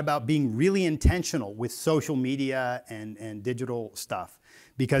talks a lot about being really intentional with social media and digital stuff,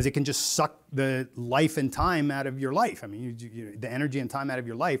 because it can just suck the life and time out of your life. I mean, the energy and time out of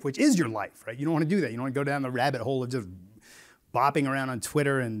your life, which is your life, right? You don't want to do that. You don't want to go down the rabbit hole of just bopping around on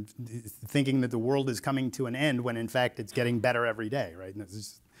Twitter and thinking that the world is coming to an end when in fact it's getting better every day, right? And it's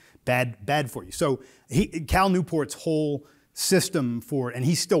just bad for you. So Cal Newport's whole system and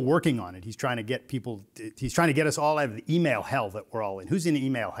he's still working on it. He's trying to get he's trying to get us all out of the email hell that we're all in. Who's in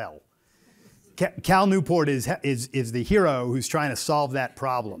email hell? Cal Newport is the hero who's trying to solve that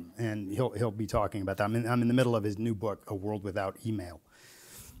problem, and he'll be talking about that. I'm in the middle of his new book, A World Without Email,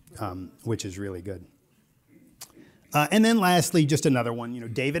 which is really good. And then lastly, just another one,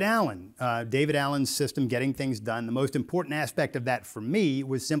 David Allen. David Allen's system, Getting Things Done. The most important aspect of that for me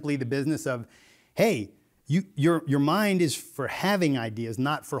was simply the business of, hey, your mind is for having ideas,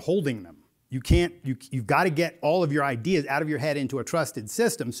 not for holding them. You've got to get all of your ideas out of your head into a trusted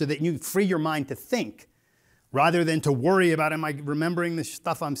system so that you free your mind to think rather than to worry about, am I remembering the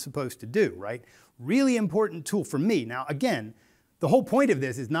stuff I'm supposed to do, right? Really important tool for me. Now, again, the whole point of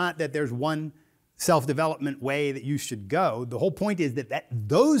this is not that there's one self-development way that you should go. The whole point is that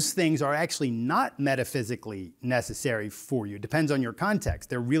those things are actually not metaphysically necessary for you. It depends on your context.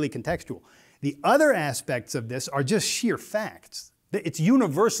 They're really contextual. The other aspects of this are just sheer facts. It's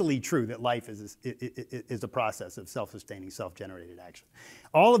universally true that life is a process of self-sustaining, self-generated action.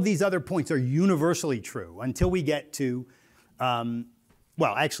 All of these other points are universally true until we get to,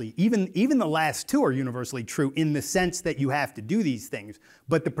 well, actually, even the last two are universally true in the sense that you have to do these things,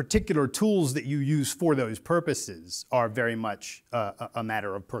 but the particular tools that you use for those purposes are very much a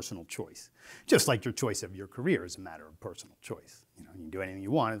matter of personal choice. Just like your choice of your career is a matter of personal choice. You can do anything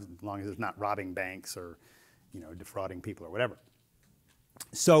you want as long as it's not robbing banks or, defrauding people or whatever.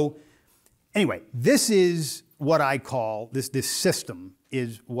 So anyway, this is what I call, this system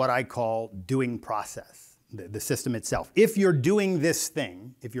is what I call doing process, the system itself. If you're doing this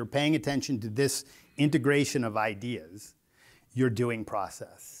thing, if you're paying attention to this integration of ideas, you're doing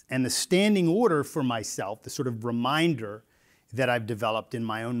process. And the standing order for myself, the sort of reminder that I've developed in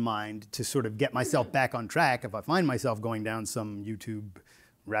my own mind to sort of get myself back on track if I find myself going down some YouTube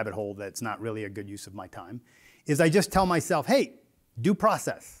rabbit hole that's not really a good use of my time, is I just tell myself, hey, do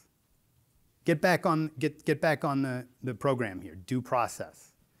process. Get back on the program here. Do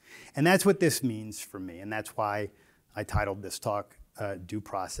process. And that's what this means for me. And that's why I titled this talk, Do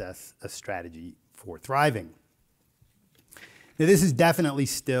Process, A Strategy for Thriving. Now, this is definitely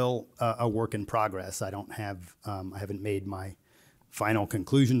still a work in progress. I haven't made my final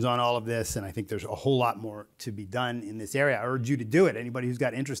conclusions on all of this, and I think there's a whole lot more to be done in this area. I urge you to do it. Anybody who's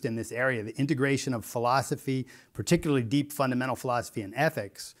got interest in this area, the integration of philosophy, particularly deep fundamental philosophy and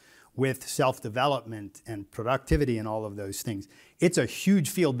ethics, with self-development and productivity and all of those things. It's a huge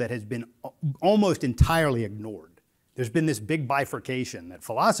field that has been almost entirely ignored. There's been this big bifurcation that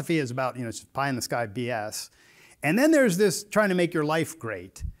philosophy is about, it's just pie in the sky BS. And then there's this trying to make your life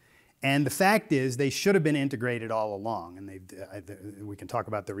great. And the fact is, they should have been integrated all along. And we can talk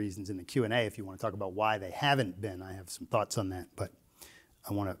about the reasons in the Q&A if you want to talk about why they haven't been. I have some thoughts on that, but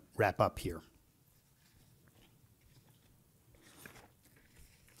I want to wrap up here.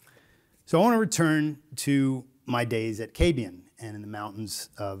 So I want to return to my days at Kabian and in the mountains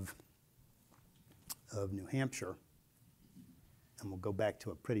of New Hampshire. And we'll go back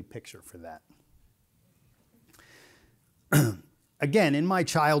to a pretty picture for that. Again, in my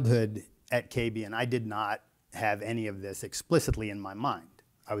childhood at Kabian, I did not have any of this explicitly in my mind.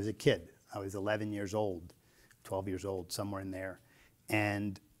 I was a kid. I was 11 years old, 12 years old, somewhere in there.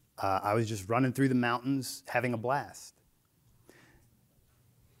 And I was just running through the mountains, having a blast.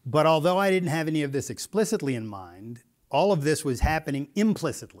 But although I didn't have any of this explicitly in mind, all of this was happening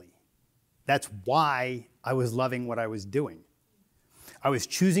implicitly. That's why I was loving what I was doing. I was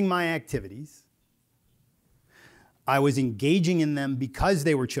choosing my activities. I was engaging in them because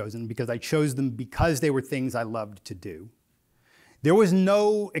they were chosen, because I chose them because they were things I loved to do. There was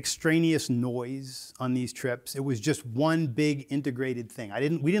no extraneous noise on these trips. It was just one big integrated thing.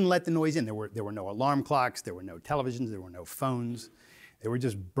 We didn't let the noise in. There were no alarm clocks, there were no televisions, there were no phones. There were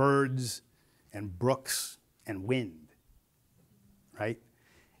just birds and brooks and wind, right?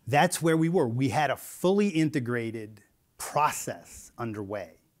 That's where we were. We had a fully integrated process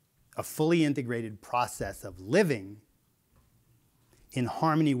underway. A fully integrated process of living in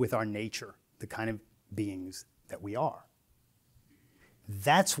harmony with our nature, the kind of beings that we are.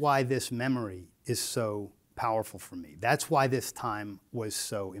 That's why this memory is so powerful for me. That's why this time was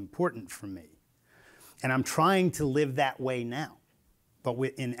so important for me. And I'm trying to live that way now. But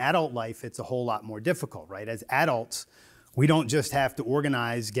in adult life, it's a whole lot more difficult, right? As adults, We don't just have to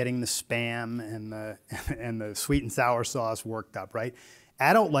organize getting the spam and the sweet and sour sauce worked up, right?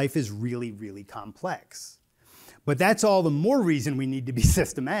 Adult life is really, really complex. But that's all the more reason we need to be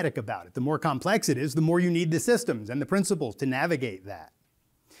systematic about it. The more complex it is, the more you need the systems and the principles to navigate that.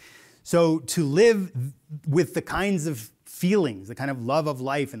 So to live with the kinds of feelings, the kind of love of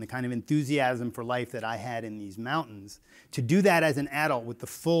life and the kind of enthusiasm for life that I had in these mountains, to do that as an adult with the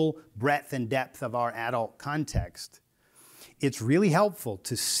full breadth and depth of our adult context, it's really helpful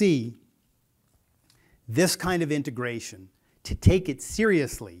to see this kind of integration, to take it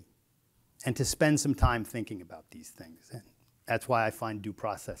seriously, and to spend some time thinking about these things. And that's why I find due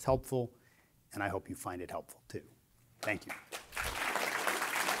process helpful, and I hope you find it helpful too. Thank you.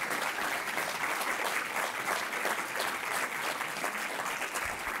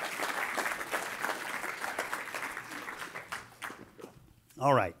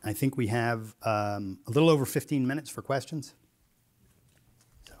 All right, I think we have a little over 15 minutes for questions.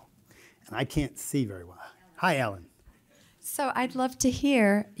 And I can't see very well. Hi, Ellen. So I'd love to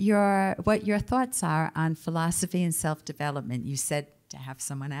hear what your thoughts are on philosophy and self-development. You said to have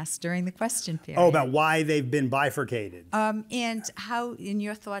someone ask during the question period. Oh, about why they've been bifurcated. And how, in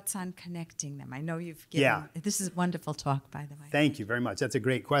your thoughts on connecting them. I know you've given, this is a wonderful talk, by the way. Thank you very much. That's a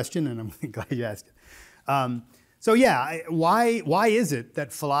great question, and I'm glad you asked it. So yeah, why is it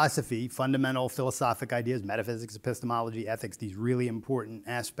that philosophy, fundamental philosophic ideas, metaphysics, epistemology, ethics, these really important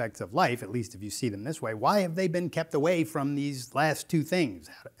aspects of life, at least if you see them this way, why have they been kept away from these last two things,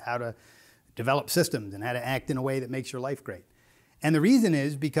 how to develop systems and how to act in a way that makes your life great? And the reason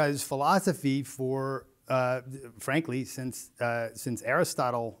is because philosophy frankly, since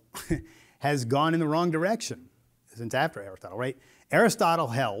Aristotle has gone in the wrong direction, since after Aristotle, right? Aristotle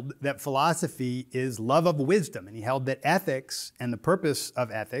held that philosophy is love of wisdom, and he held that ethics and the purpose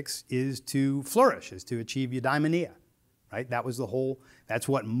of ethics is to flourish, is to achieve eudaimonia, right? That's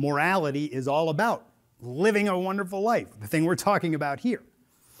what morality is all about, living a wonderful life, the thing we're talking about here.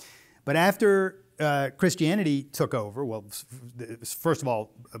 But after Christianity took over, well, first of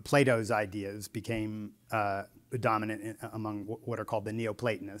all, Plato's ideas became dominant among what are called the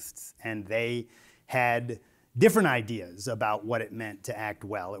Neoplatonists, and they had different ideas about what it meant to act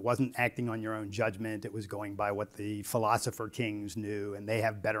well. It wasn't acting on your own judgment. It was going by what the philosopher kings knew, and they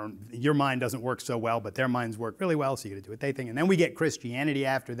have your mind doesn't work so well, but their minds work really well, so you gotta do what they think. And then we get Christianity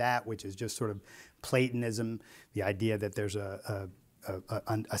after that, which is just sort of Platonism, the idea that there's a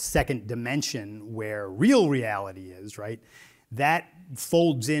second dimension where real reality is, right? That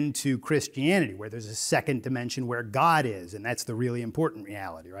folds into Christianity, where there's a second dimension where God is, and that's the really important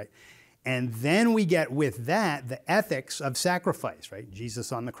reality, right? And then we get with that the ethics of sacrifice, right?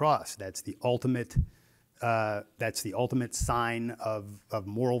 Jesus on the cross, that's the ultimate sign of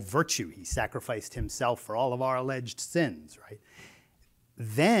moral virtue. He sacrificed himself for all of our alleged sins, right?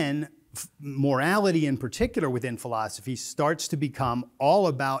 Then morality in particular within philosophy starts to become all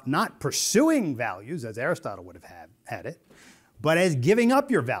about not pursuing values, as Aristotle would have had it, but as giving up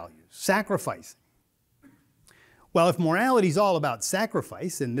your values, sacrificing. Well, if morality is all about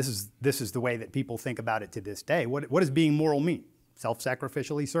sacrifice, and this is the way that people think about it to this day, what does being moral mean?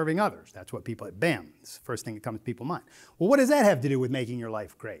 Self-sacrificially serving others. That's what people, bam, it's the first thing that comes to people's mind. Well, what does that have to do with making your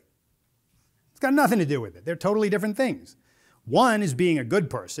life great? It's got nothing to do with it. They're totally different things. One is being a good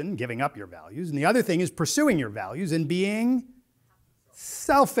person, giving up your values, and the other thing is pursuing your values and being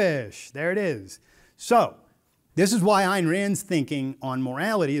selfish. There it is. So, this is why Ayn Rand's thinking on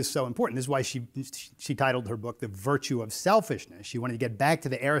morality is so important. This is why she titled her book The Virtue of Selfishness. She wanted to get back to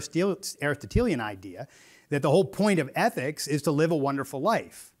the Aristotelian idea that the whole point of ethics is to live a wonderful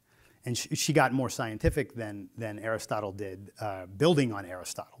life. And she got more scientific than Aristotle did, building on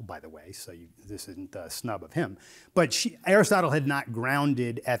Aristotle, by the way, so this isn't a snub of him. But Aristotle had not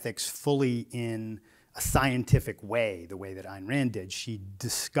grounded ethics fully in a scientific way, the way that Ayn Rand did. She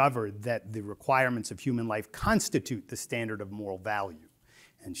discovered that the requirements of human life constitute the standard of moral value.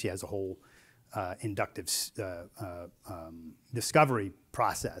 And she has a whole inductive discovery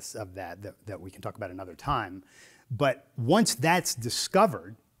process of that we can talk about another time. But once that's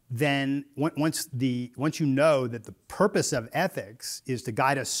discovered, then once you know that the purpose of ethics is to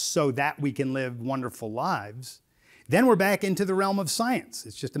guide us so that we can live wonderful lives, then we're back into the realm of science.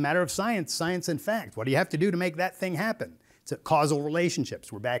 It's just a matter of science and fact. What do you have to do to make that thing happen? It's causal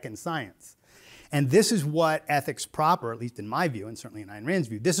relationships. We're back in science. And this is what ethics proper, at least in my view, and certainly in Ayn Rand's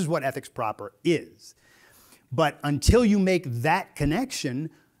view, this is what ethics proper is. But until you make that connection,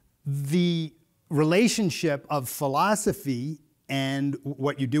 the relationship of philosophy and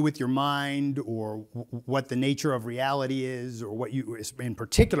what you do with your mind, or what the nature of reality is, or what you, in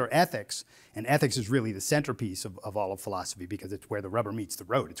particular ethics, and ethics is really the centerpiece of all of philosophy because it's where the rubber meets the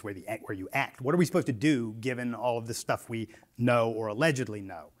road. It's where you act. What are we supposed to do given all of the stuff we know or allegedly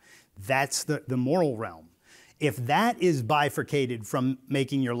know? That's the moral realm. If that is bifurcated from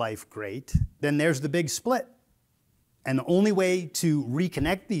making your life great, then there's the big split. And the only way to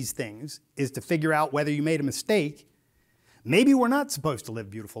reconnect these things is to figure out whether you made a mistake. Maybe we're not supposed to live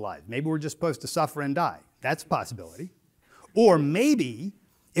beautiful lives. Maybe we're just supposed to suffer and die. That's a possibility. Or maybe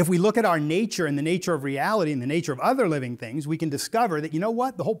if we look at our nature and the nature of reality and the nature of other living things, we can discover that, you know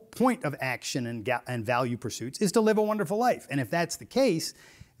what, the whole point of action and value pursuits is to live a wonderful life. And if that's the case,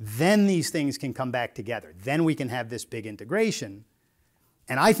 then these things can come back together. Then we can have this big integration.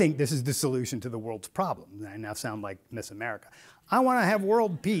 And I think this is the solution to the world's problems. I now sound like Miss America. I want to have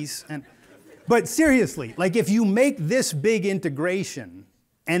world peace. But seriously, like if you make this big integration,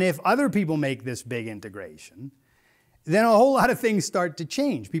 and if other people make this big integration, then a whole lot of things start to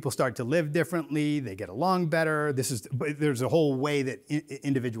change. People start to live differently, they get along better. There's a whole way that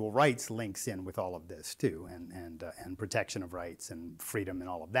individual rights links in with all of this too, and protection of rights and freedom and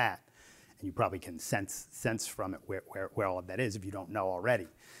all of that. And you probably can sense from it where all of that is if you don't know already.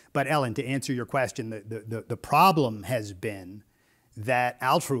 But Ellen, to answer your question, the problem has been that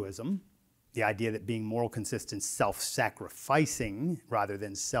altruism, the idea that being moral consistent, self-sacrificing rather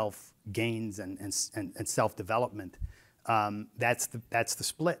than self-gains and self-development, that's the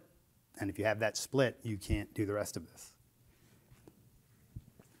split. And if you have that split, you can't do the rest of this.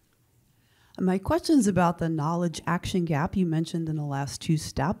 My question's about the knowledge-action gap you mentioned in the last two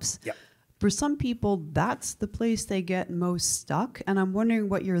steps. Yep. For some people, that's the place they get most stuck. And I'm wondering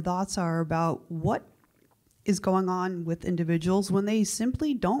what your thoughts are about what is going on with individuals when they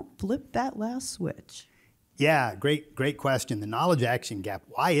simply don't flip that last switch. Yeah, great question. The knowledge action gap.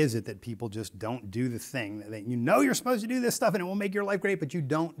 Why is it that people just don't do the thing that you know you're supposed to do this stuff and it will make your life great, but you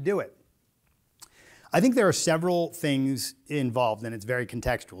don't do it? I think there are several things involved, and it's very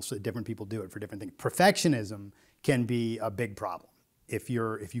contextual, so different people do it for different things. Perfectionism can be a big problem. If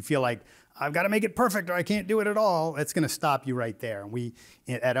you feel like I've got to make it perfect or I can't do it at all, it's going to stop you right there. And we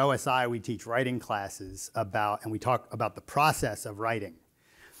at OSI we teach writing classes and we talk about the process of writing.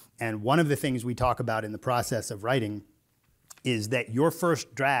 And one of the things we talk about in the process of writing is that your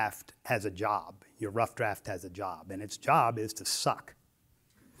first draft has a job. Your rough draft has a job, and its job is to suck.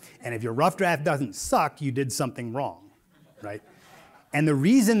 And if your rough draft doesn't suck, you did something wrong, right? And the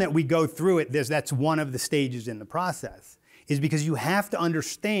reason that we go through it, that's one of the stages in the process, is because you have to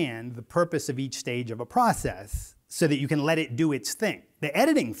understand the purpose of each stage of a process so that you can let it do its thing. The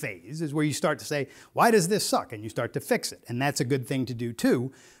editing phase is where you start to say, why does this suck? And you start to fix it. And that's a good thing to do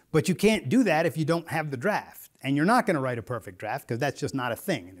too. But you can't do that if you don't have the draft. And you're not going to write a perfect draft because that's just not a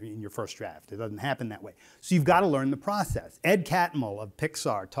thing in your first draft. It doesn't happen that way. So you've got to learn the process. Ed Catmull of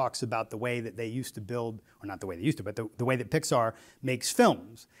Pixar talks about the way that they used to build, or not the way they used to, but the way that Pixar makes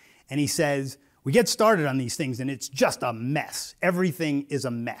films. And he says, we get started on these things and it's just a mess. Everything is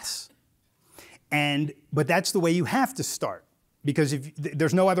a mess. But that's the way you have to start, because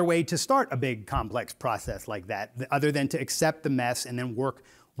there's no other way to start a big complex process like that other than to accept the mess and then work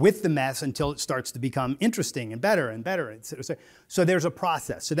with the mess until it starts to become interesting and better and better. So there's a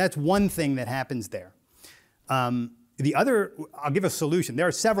process. So that's one thing that happens there. The other, I'll give a solution. There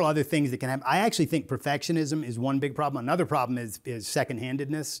are several other things that can happen. I actually think perfectionism is one big problem. Another problem is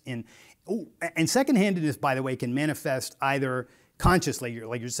second-handedness. And second-handedness, by the way, can manifest either consciously,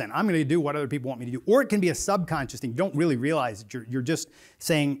 like you're saying, I'm going to do what other people want me to do, or it can be a subconscious thing. You don't really realize that you're just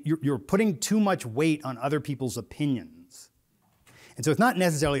saying, you're putting too much weight on other people's opinions. And so it's not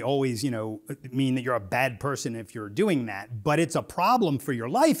necessarily always, mean that you're a bad person if you're doing that, but it's a problem for your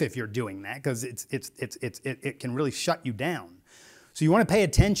life if you're doing that, because it can really shut you down. So you want to pay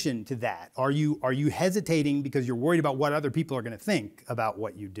attention to that. Are you hesitating because you're worried about what other people are going to think about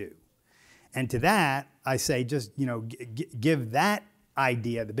what you do? And to that, I say just, give that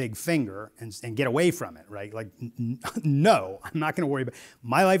idea the big finger and get away from it, right? Like, no, I'm not going to worry about it.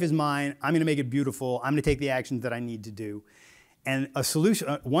 My life is mine. I'm going to make it beautiful. I'm going to take the actions that I need to do. And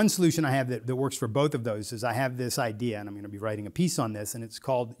one solution I have that works for both of those is I have this idea, and I'm going to be writing a piece on this, and it's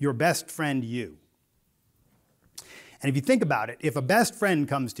called Your Best Friend You. And if you think about it, if a best friend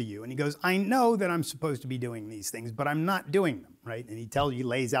comes to you and he goes, I know that I'm supposed to be doing these things, but I'm not doing them, right? And he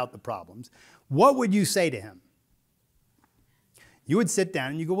lays out the problems. What would you say to him? You would sit down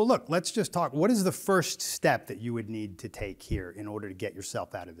and you go, well, look, let's just talk. What is the first step that you would need to take here in order to get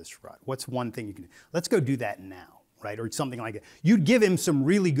yourself out of this rut? What's one thing you can do? Let's go do that now. Right, or something like that. You'd give him some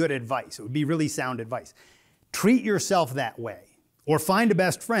really good advice. It would be really sound advice. Treat yourself that way. Or find a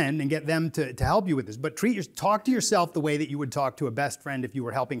best friend and get them to help you with this. But talk to yourself the way that you would talk to a best friend if you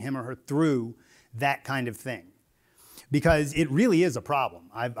were helping him or her through that kind of thing. Because it really is a problem.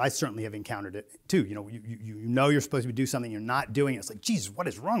 I certainly have encountered it too. You know you're supposed to do something, you're not doing it. It's like, Jesus, what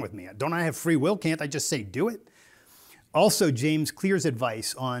is wrong with me? Don't I have free will? Can't I just say do it? Also, James Clear's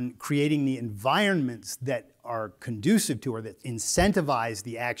advice on creating the environments that are conducive to or that incentivize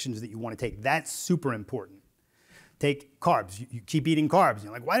the actions that you want to take, that's super important. Take carbs. You keep eating carbs.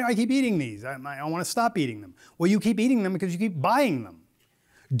 You're like, why do I keep eating these? I want to stop eating them. Well, you keep eating them because you keep buying them.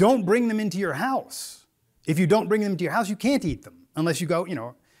 Don't bring them into your house. If you don't bring them to your house, you can't eat them unless you go,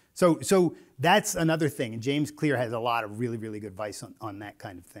 So that's another thing. And James Clear has a lot of really, really good advice on that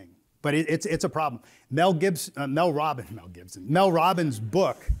kind of thing. But it's a problem. Mel Robbins'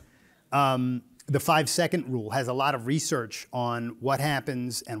 book, The 5-Second Rule, has a lot of research on what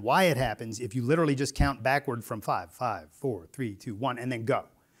happens and why it happens if you literally just count backward from 5, 4, 3, 2, 1, and then go.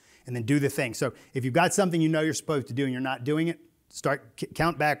 And then do the thing. So if you've got something you know you're supposed to do and you're not doing it,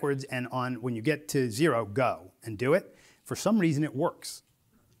 count backwards, and when you get to 0, go and do it. For some reason, it works.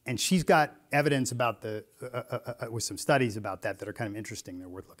 And she's got evidence about with some studies about that are kind of interesting. They're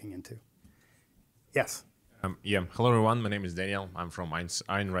worth looking into. Yes. Hello, everyone. My name is Daniel. I'm from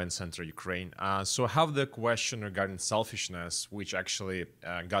Ayn Rand Center, Ukraine. So I have the question regarding selfishness, which actually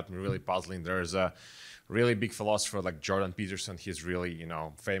got me really puzzling. There's a really big philosopher like Jordan Peterson. He's really,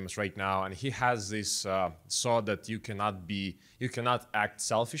 famous right now, and he has this thought that you cannot act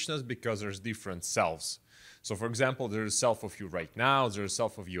selfishness because there's different selves. So, for example, there's a self of you right now. There's a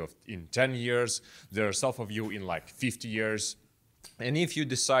self of you in 10 years. There's a self of you in like 50 years. And if you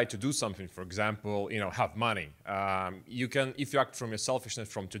decide to do something, for example, have money, you can, if you act from your selfishness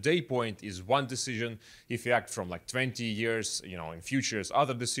from today's point is one decision. If you act from like 20 years, in future is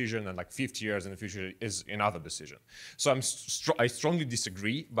other decision, and like 50 years in the future is another decision. So I strongly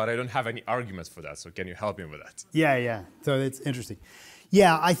disagree, but I don't have any arguments for that. So can you help me with that? Yeah. So it's interesting.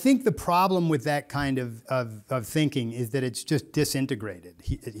 Yeah, I think the problem with that kind of thinking is that it's just disintegrated.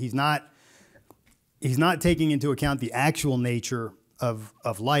 He's not taking into account the actual nature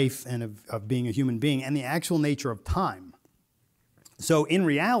of life and of being a human being and the actual nature of time. So in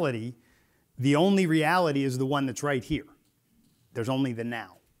reality, the only reality is the one that's right here. There's only the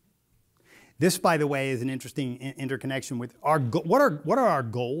now. This, by the way, is an interesting interconnection with what are our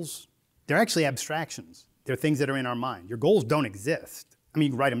goals? They're actually abstractions. They're things that are in our mind. Your goals don't exist. I mean,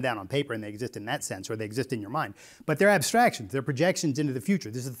 you can write them down on paper and they exist in that sense, or they exist in your mind. But they're abstractions. They're projections into the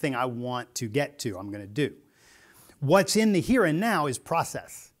future. This is the thing I want to get to, I'm going to do. What's in the here and now is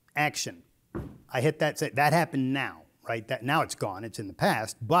process, action. I hit that happened now, right? Now it's gone, it's in the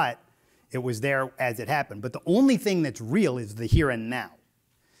past, but it was there as it happened. But the only thing that's real is the here and now.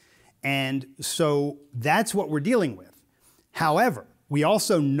 And so that's what we're dealing with. However, we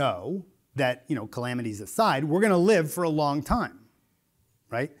also know that, calamities aside, we're going to live for a long time.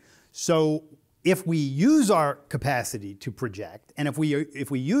 Right? So if we use our capacity to project, and if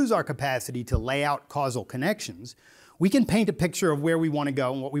we use our capacity to lay out causal connections, we can paint a picture of where we want to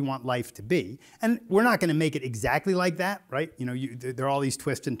go and what we want life to be. And we're not going to make it exactly like that, right? There are all these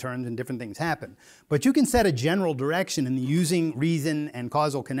twists and turns and different things happen. But you can set a general direction, and using reason and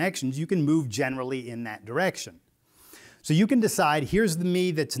causal connections, you can move generally in that direction. So you can decide, here's the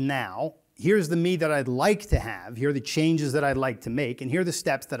me that's now, here's the me that I'd like to have, here are the changes that I'd like to make, and here are the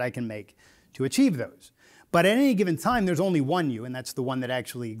steps that I can make to achieve those. But at any given time, there's only one you, and that's the one that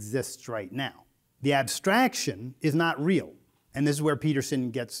actually exists right now. The abstraction is not real. And this is where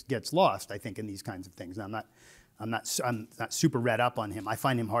Peterson gets lost, I think, in these kinds of things. Now, I'm not super read up on him. I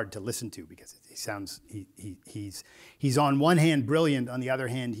find him hard to listen to because he's on one hand brilliant, on the other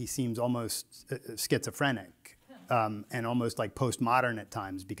hand, he seems almost schizophrenic. And almost like postmodern at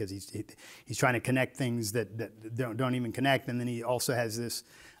times, because he's trying to connect things that don't even connect, and then he also has this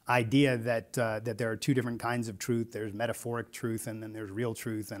idea that there are two different kinds of truth. There's metaphoric truth, and then there's real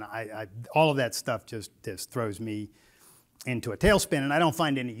truth, and all of that stuff just throws me into a tailspin, and I don't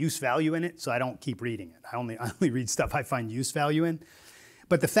find any use value in it, so I don't keep reading it. I only read stuff I find use value in.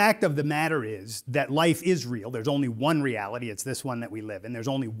 But the fact of the matter is that life is real. There's only one reality. It's this one that we live in. There's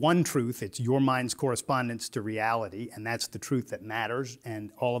only one truth. It's your mind's correspondence to reality, and that's the truth that matters.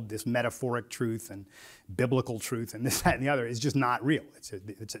 And all of this metaphoric truth and biblical truth and this, that, and the other is just not real.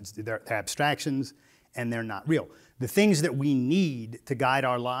 They're abstractions, and they're not real. The things that we need to guide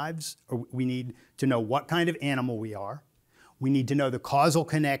our lives, we need to know what kind of animal we are. We need to know the causal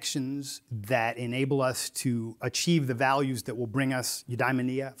connections that enable us to achieve the values that will bring us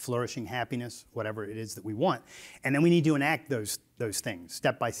eudaimonia, flourishing, happiness, whatever it is that we want. And then we need to enact those things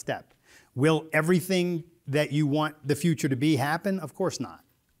step by step. Will everything that you want the future to be happen? Of course not.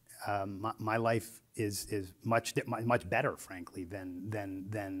 My life is much better, frankly,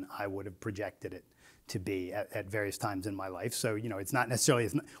 than I would have projected it to be at various times in my life. So, you know, it's not necessarily,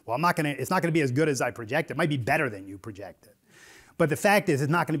 it's not going to be as good as I projected. It might be better than you projected. But the fact is,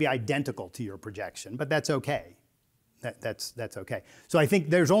 it's not going to be identical to your projection, but that's okay. That's okay. So I think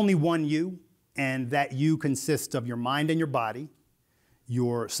there's only one you, and that you consists of your mind and your body,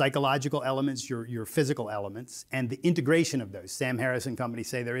 your psychological elements, your physical elements, and the integration of those. Sam Harris and company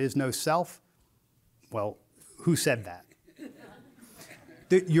say there is no self. Well, who said that?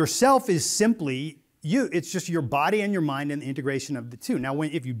 Your self is simply you. It's just your body and your mind and the integration of the two. Now,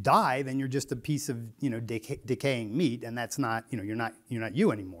 if you die, then you're just a piece of, you know, decaying meat, and that's not, you know, you're not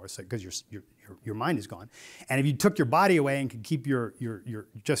you anymore. So because your mind is gone. And if you took your body away and could keep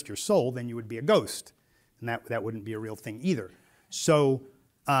just your soul, then you would be a ghost, and that wouldn't be a real thing either. So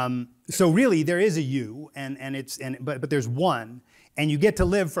really, there is a you, but there's one, and you get to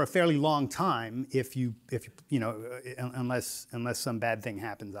live for a fairly long time if you know, unless some bad thing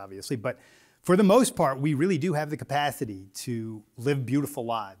happens, obviously. But for the most part, we really do have the capacity to live beautiful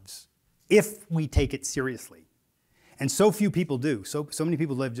lives if we take it seriously. And so few people do. So many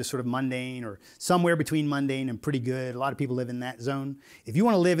people live just sort of mundane or somewhere between mundane and pretty good. A lot of people live in that zone. If you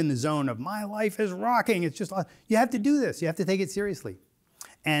want to live in the zone of my life is rocking, it's just, you have to do this. You have to take it seriously.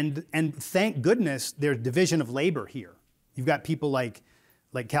 And thank goodness there's division of labor here. You've got people like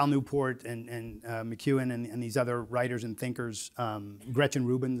Cal Newport and McEwen and these other writers and thinkers. Gretchen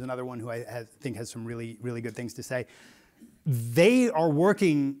Rubin's another one who I think has some really, really good things to say. They are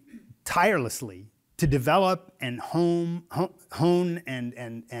working tirelessly to develop and hone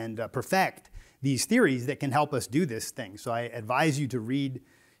and perfect these theories that can help us do this thing. So I advise you to read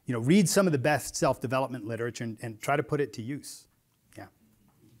some of the best self-development literature and try to put it to use. Yeah.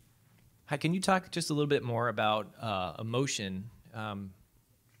 Hi, can you talk just a little bit more about emotion?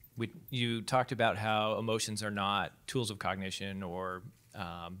 You talked about how emotions are not tools of cognition or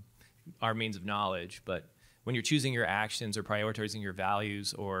our means of knowledge, but when you're choosing your actions or prioritizing your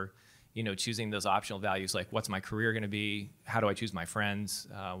values, or choosing those optional values, like what's my career going to be, how do I choose my friends,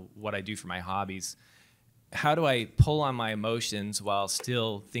 what I do for my hobbies, how do I pull on my emotions while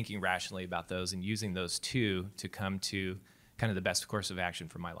still thinking rationally about those and using those two to come to kind of the best course of action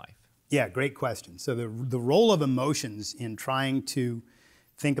for my life? Yeah, great question. So the role of emotions in trying to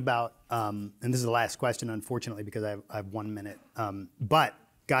think about, and this is the last question, unfortunately, because I have 1 minute, but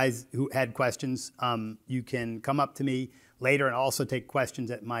guys who had questions, you can come up to me later and also take questions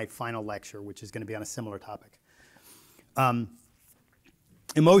at my final lecture, which is going to be on a similar topic.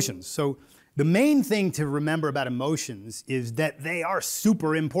 Emotions. So the main thing to remember about emotions is that they are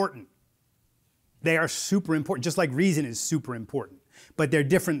super important. They are super important, just like reason is super important, but they're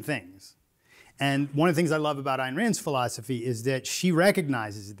different things. And one of the things I love about Ayn Rand's philosophy is that she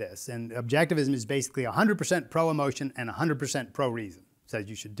recognizes this, and objectivism is basically 100% pro-emotion and 100% pro-reason. Says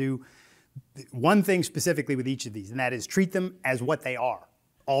you should do one thing specifically with each of these, and that is treat them as what they are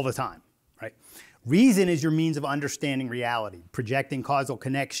all the time, right? Reason is your means of understanding reality, projecting causal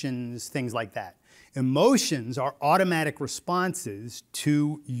connections, things like that. Emotions are automatic responses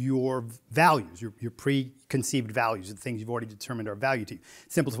to your values, your preconceived values, the things you've already determined are of value to you.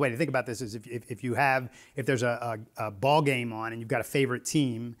 Simplest way to think about this is if there's a ball game on and you've got a favorite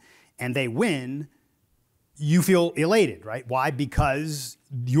team and they win, you feel elated, right? Why? Because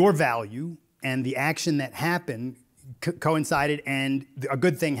your value and the action that happened coincided, and a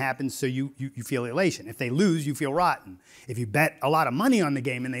good thing happens, so you feel elation. If they lose, you feel rotten. If you bet a lot of money on the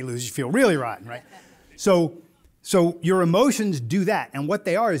game and they lose, you feel really rotten, right? So your emotions do that, and what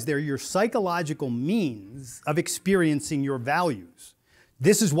they are is they're your psychological means of experiencing your values.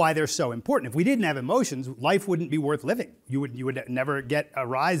 This is why they're so important. If we didn't have emotions, life wouldn't be worth living. You would never get a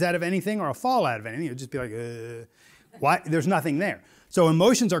rise out of anything or a fall out of anything. It would just be like, why? There's nothing there. So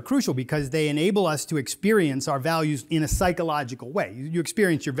emotions are crucial because they enable us to experience our values in a psychological way. You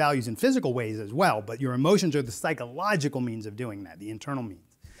experience your values in physical ways as well, but your emotions are the psychological means of doing that, the internal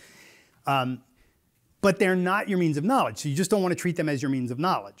means. But they're not your means of knowledge, so you just don't want to treat them as your means of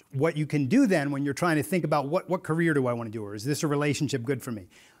knowledge. What you can do then when you're trying to think about what career do I want to do, or is this a relationship good for me?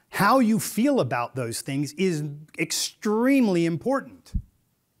 How you feel about those things is extremely important.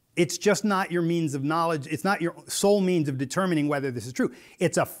 It's just not your means of knowledge. It's not your sole means of determining whether this is true.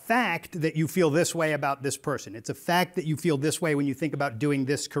 It's a fact that you feel this way about this person. It's a fact that you feel this way when you think about doing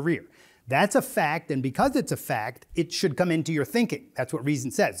this career. That's a fact, and because it's a fact, it should come into your thinking. That's what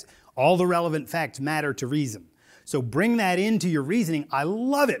reason says. All the relevant facts matter to reason. So bring that into your reasoning. I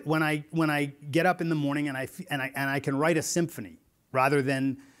love it when I get up in the morning and I can write a symphony rather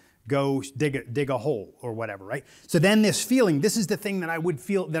than go dig a hole or whatever, right? So then this feeling, this is the thing that I would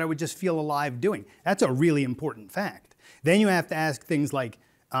feel, that I would just feel alive doing. That's a really important fact. Then you have to ask things like,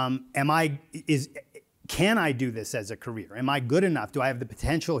 can I do this as a career? Am I good enough? Do I have the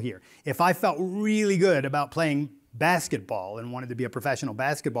potential here? If I felt really good about playing basketball and wanted to be a professional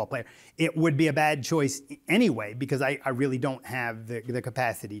basketball player, it would be a bad choice anyway, because I really don't have the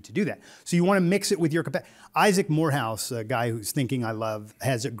capacity to do that. So you want to mix it with your capacity. Isaac Morehouse, a guy whose thinking I love,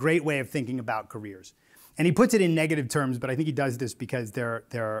 has a great way of thinking about careers. And he puts it in negative terms, but I think he does this because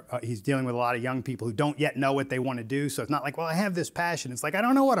he's dealing with a lot of young people who don't yet know what they want to do. So it's not like, well, I have this passion. It's like, I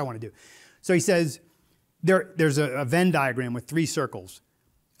don't know what I want to do. So he says, there's a Venn diagram with 3 circles.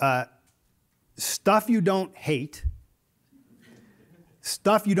 Stuff you don't hate,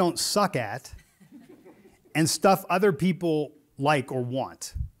 stuff you don't suck at, and stuff other people like or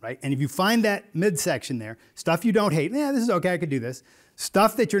want, right? And if you find that midsection there, stuff you don't hate, this is okay, I could do this.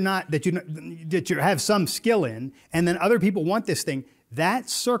 Stuff that you have some skill in, and then other people want this thing, that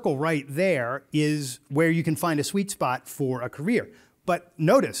circle right there is where you can find a sweet spot for a career. But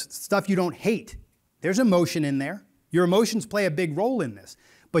notice, stuff you don't hate. There's emotion in there. Your emotions play a big role in this.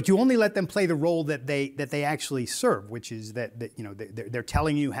 But you only let them play the role that they actually serve, which is that they're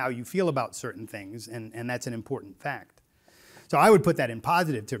telling you how you feel about certain things, and that's an important fact. So I would put that in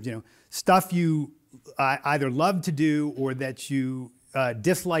positive terms. Stuff you either love to do or that you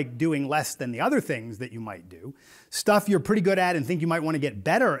dislike doing less than the other things that you might do. Stuff you're pretty good at and think you might want to get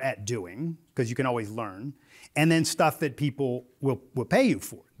better at doing, because you can always learn. And then stuff that people will pay you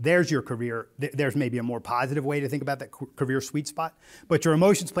for. There's your career. There's maybe a more positive way to think about that career sweet spot. But your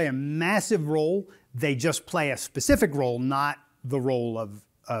emotions play a massive role. They just play a specific role, not the role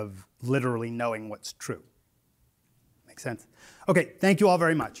of literally knowing what's true. Make sense? Okay, thank you all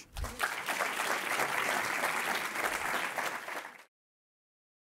very much.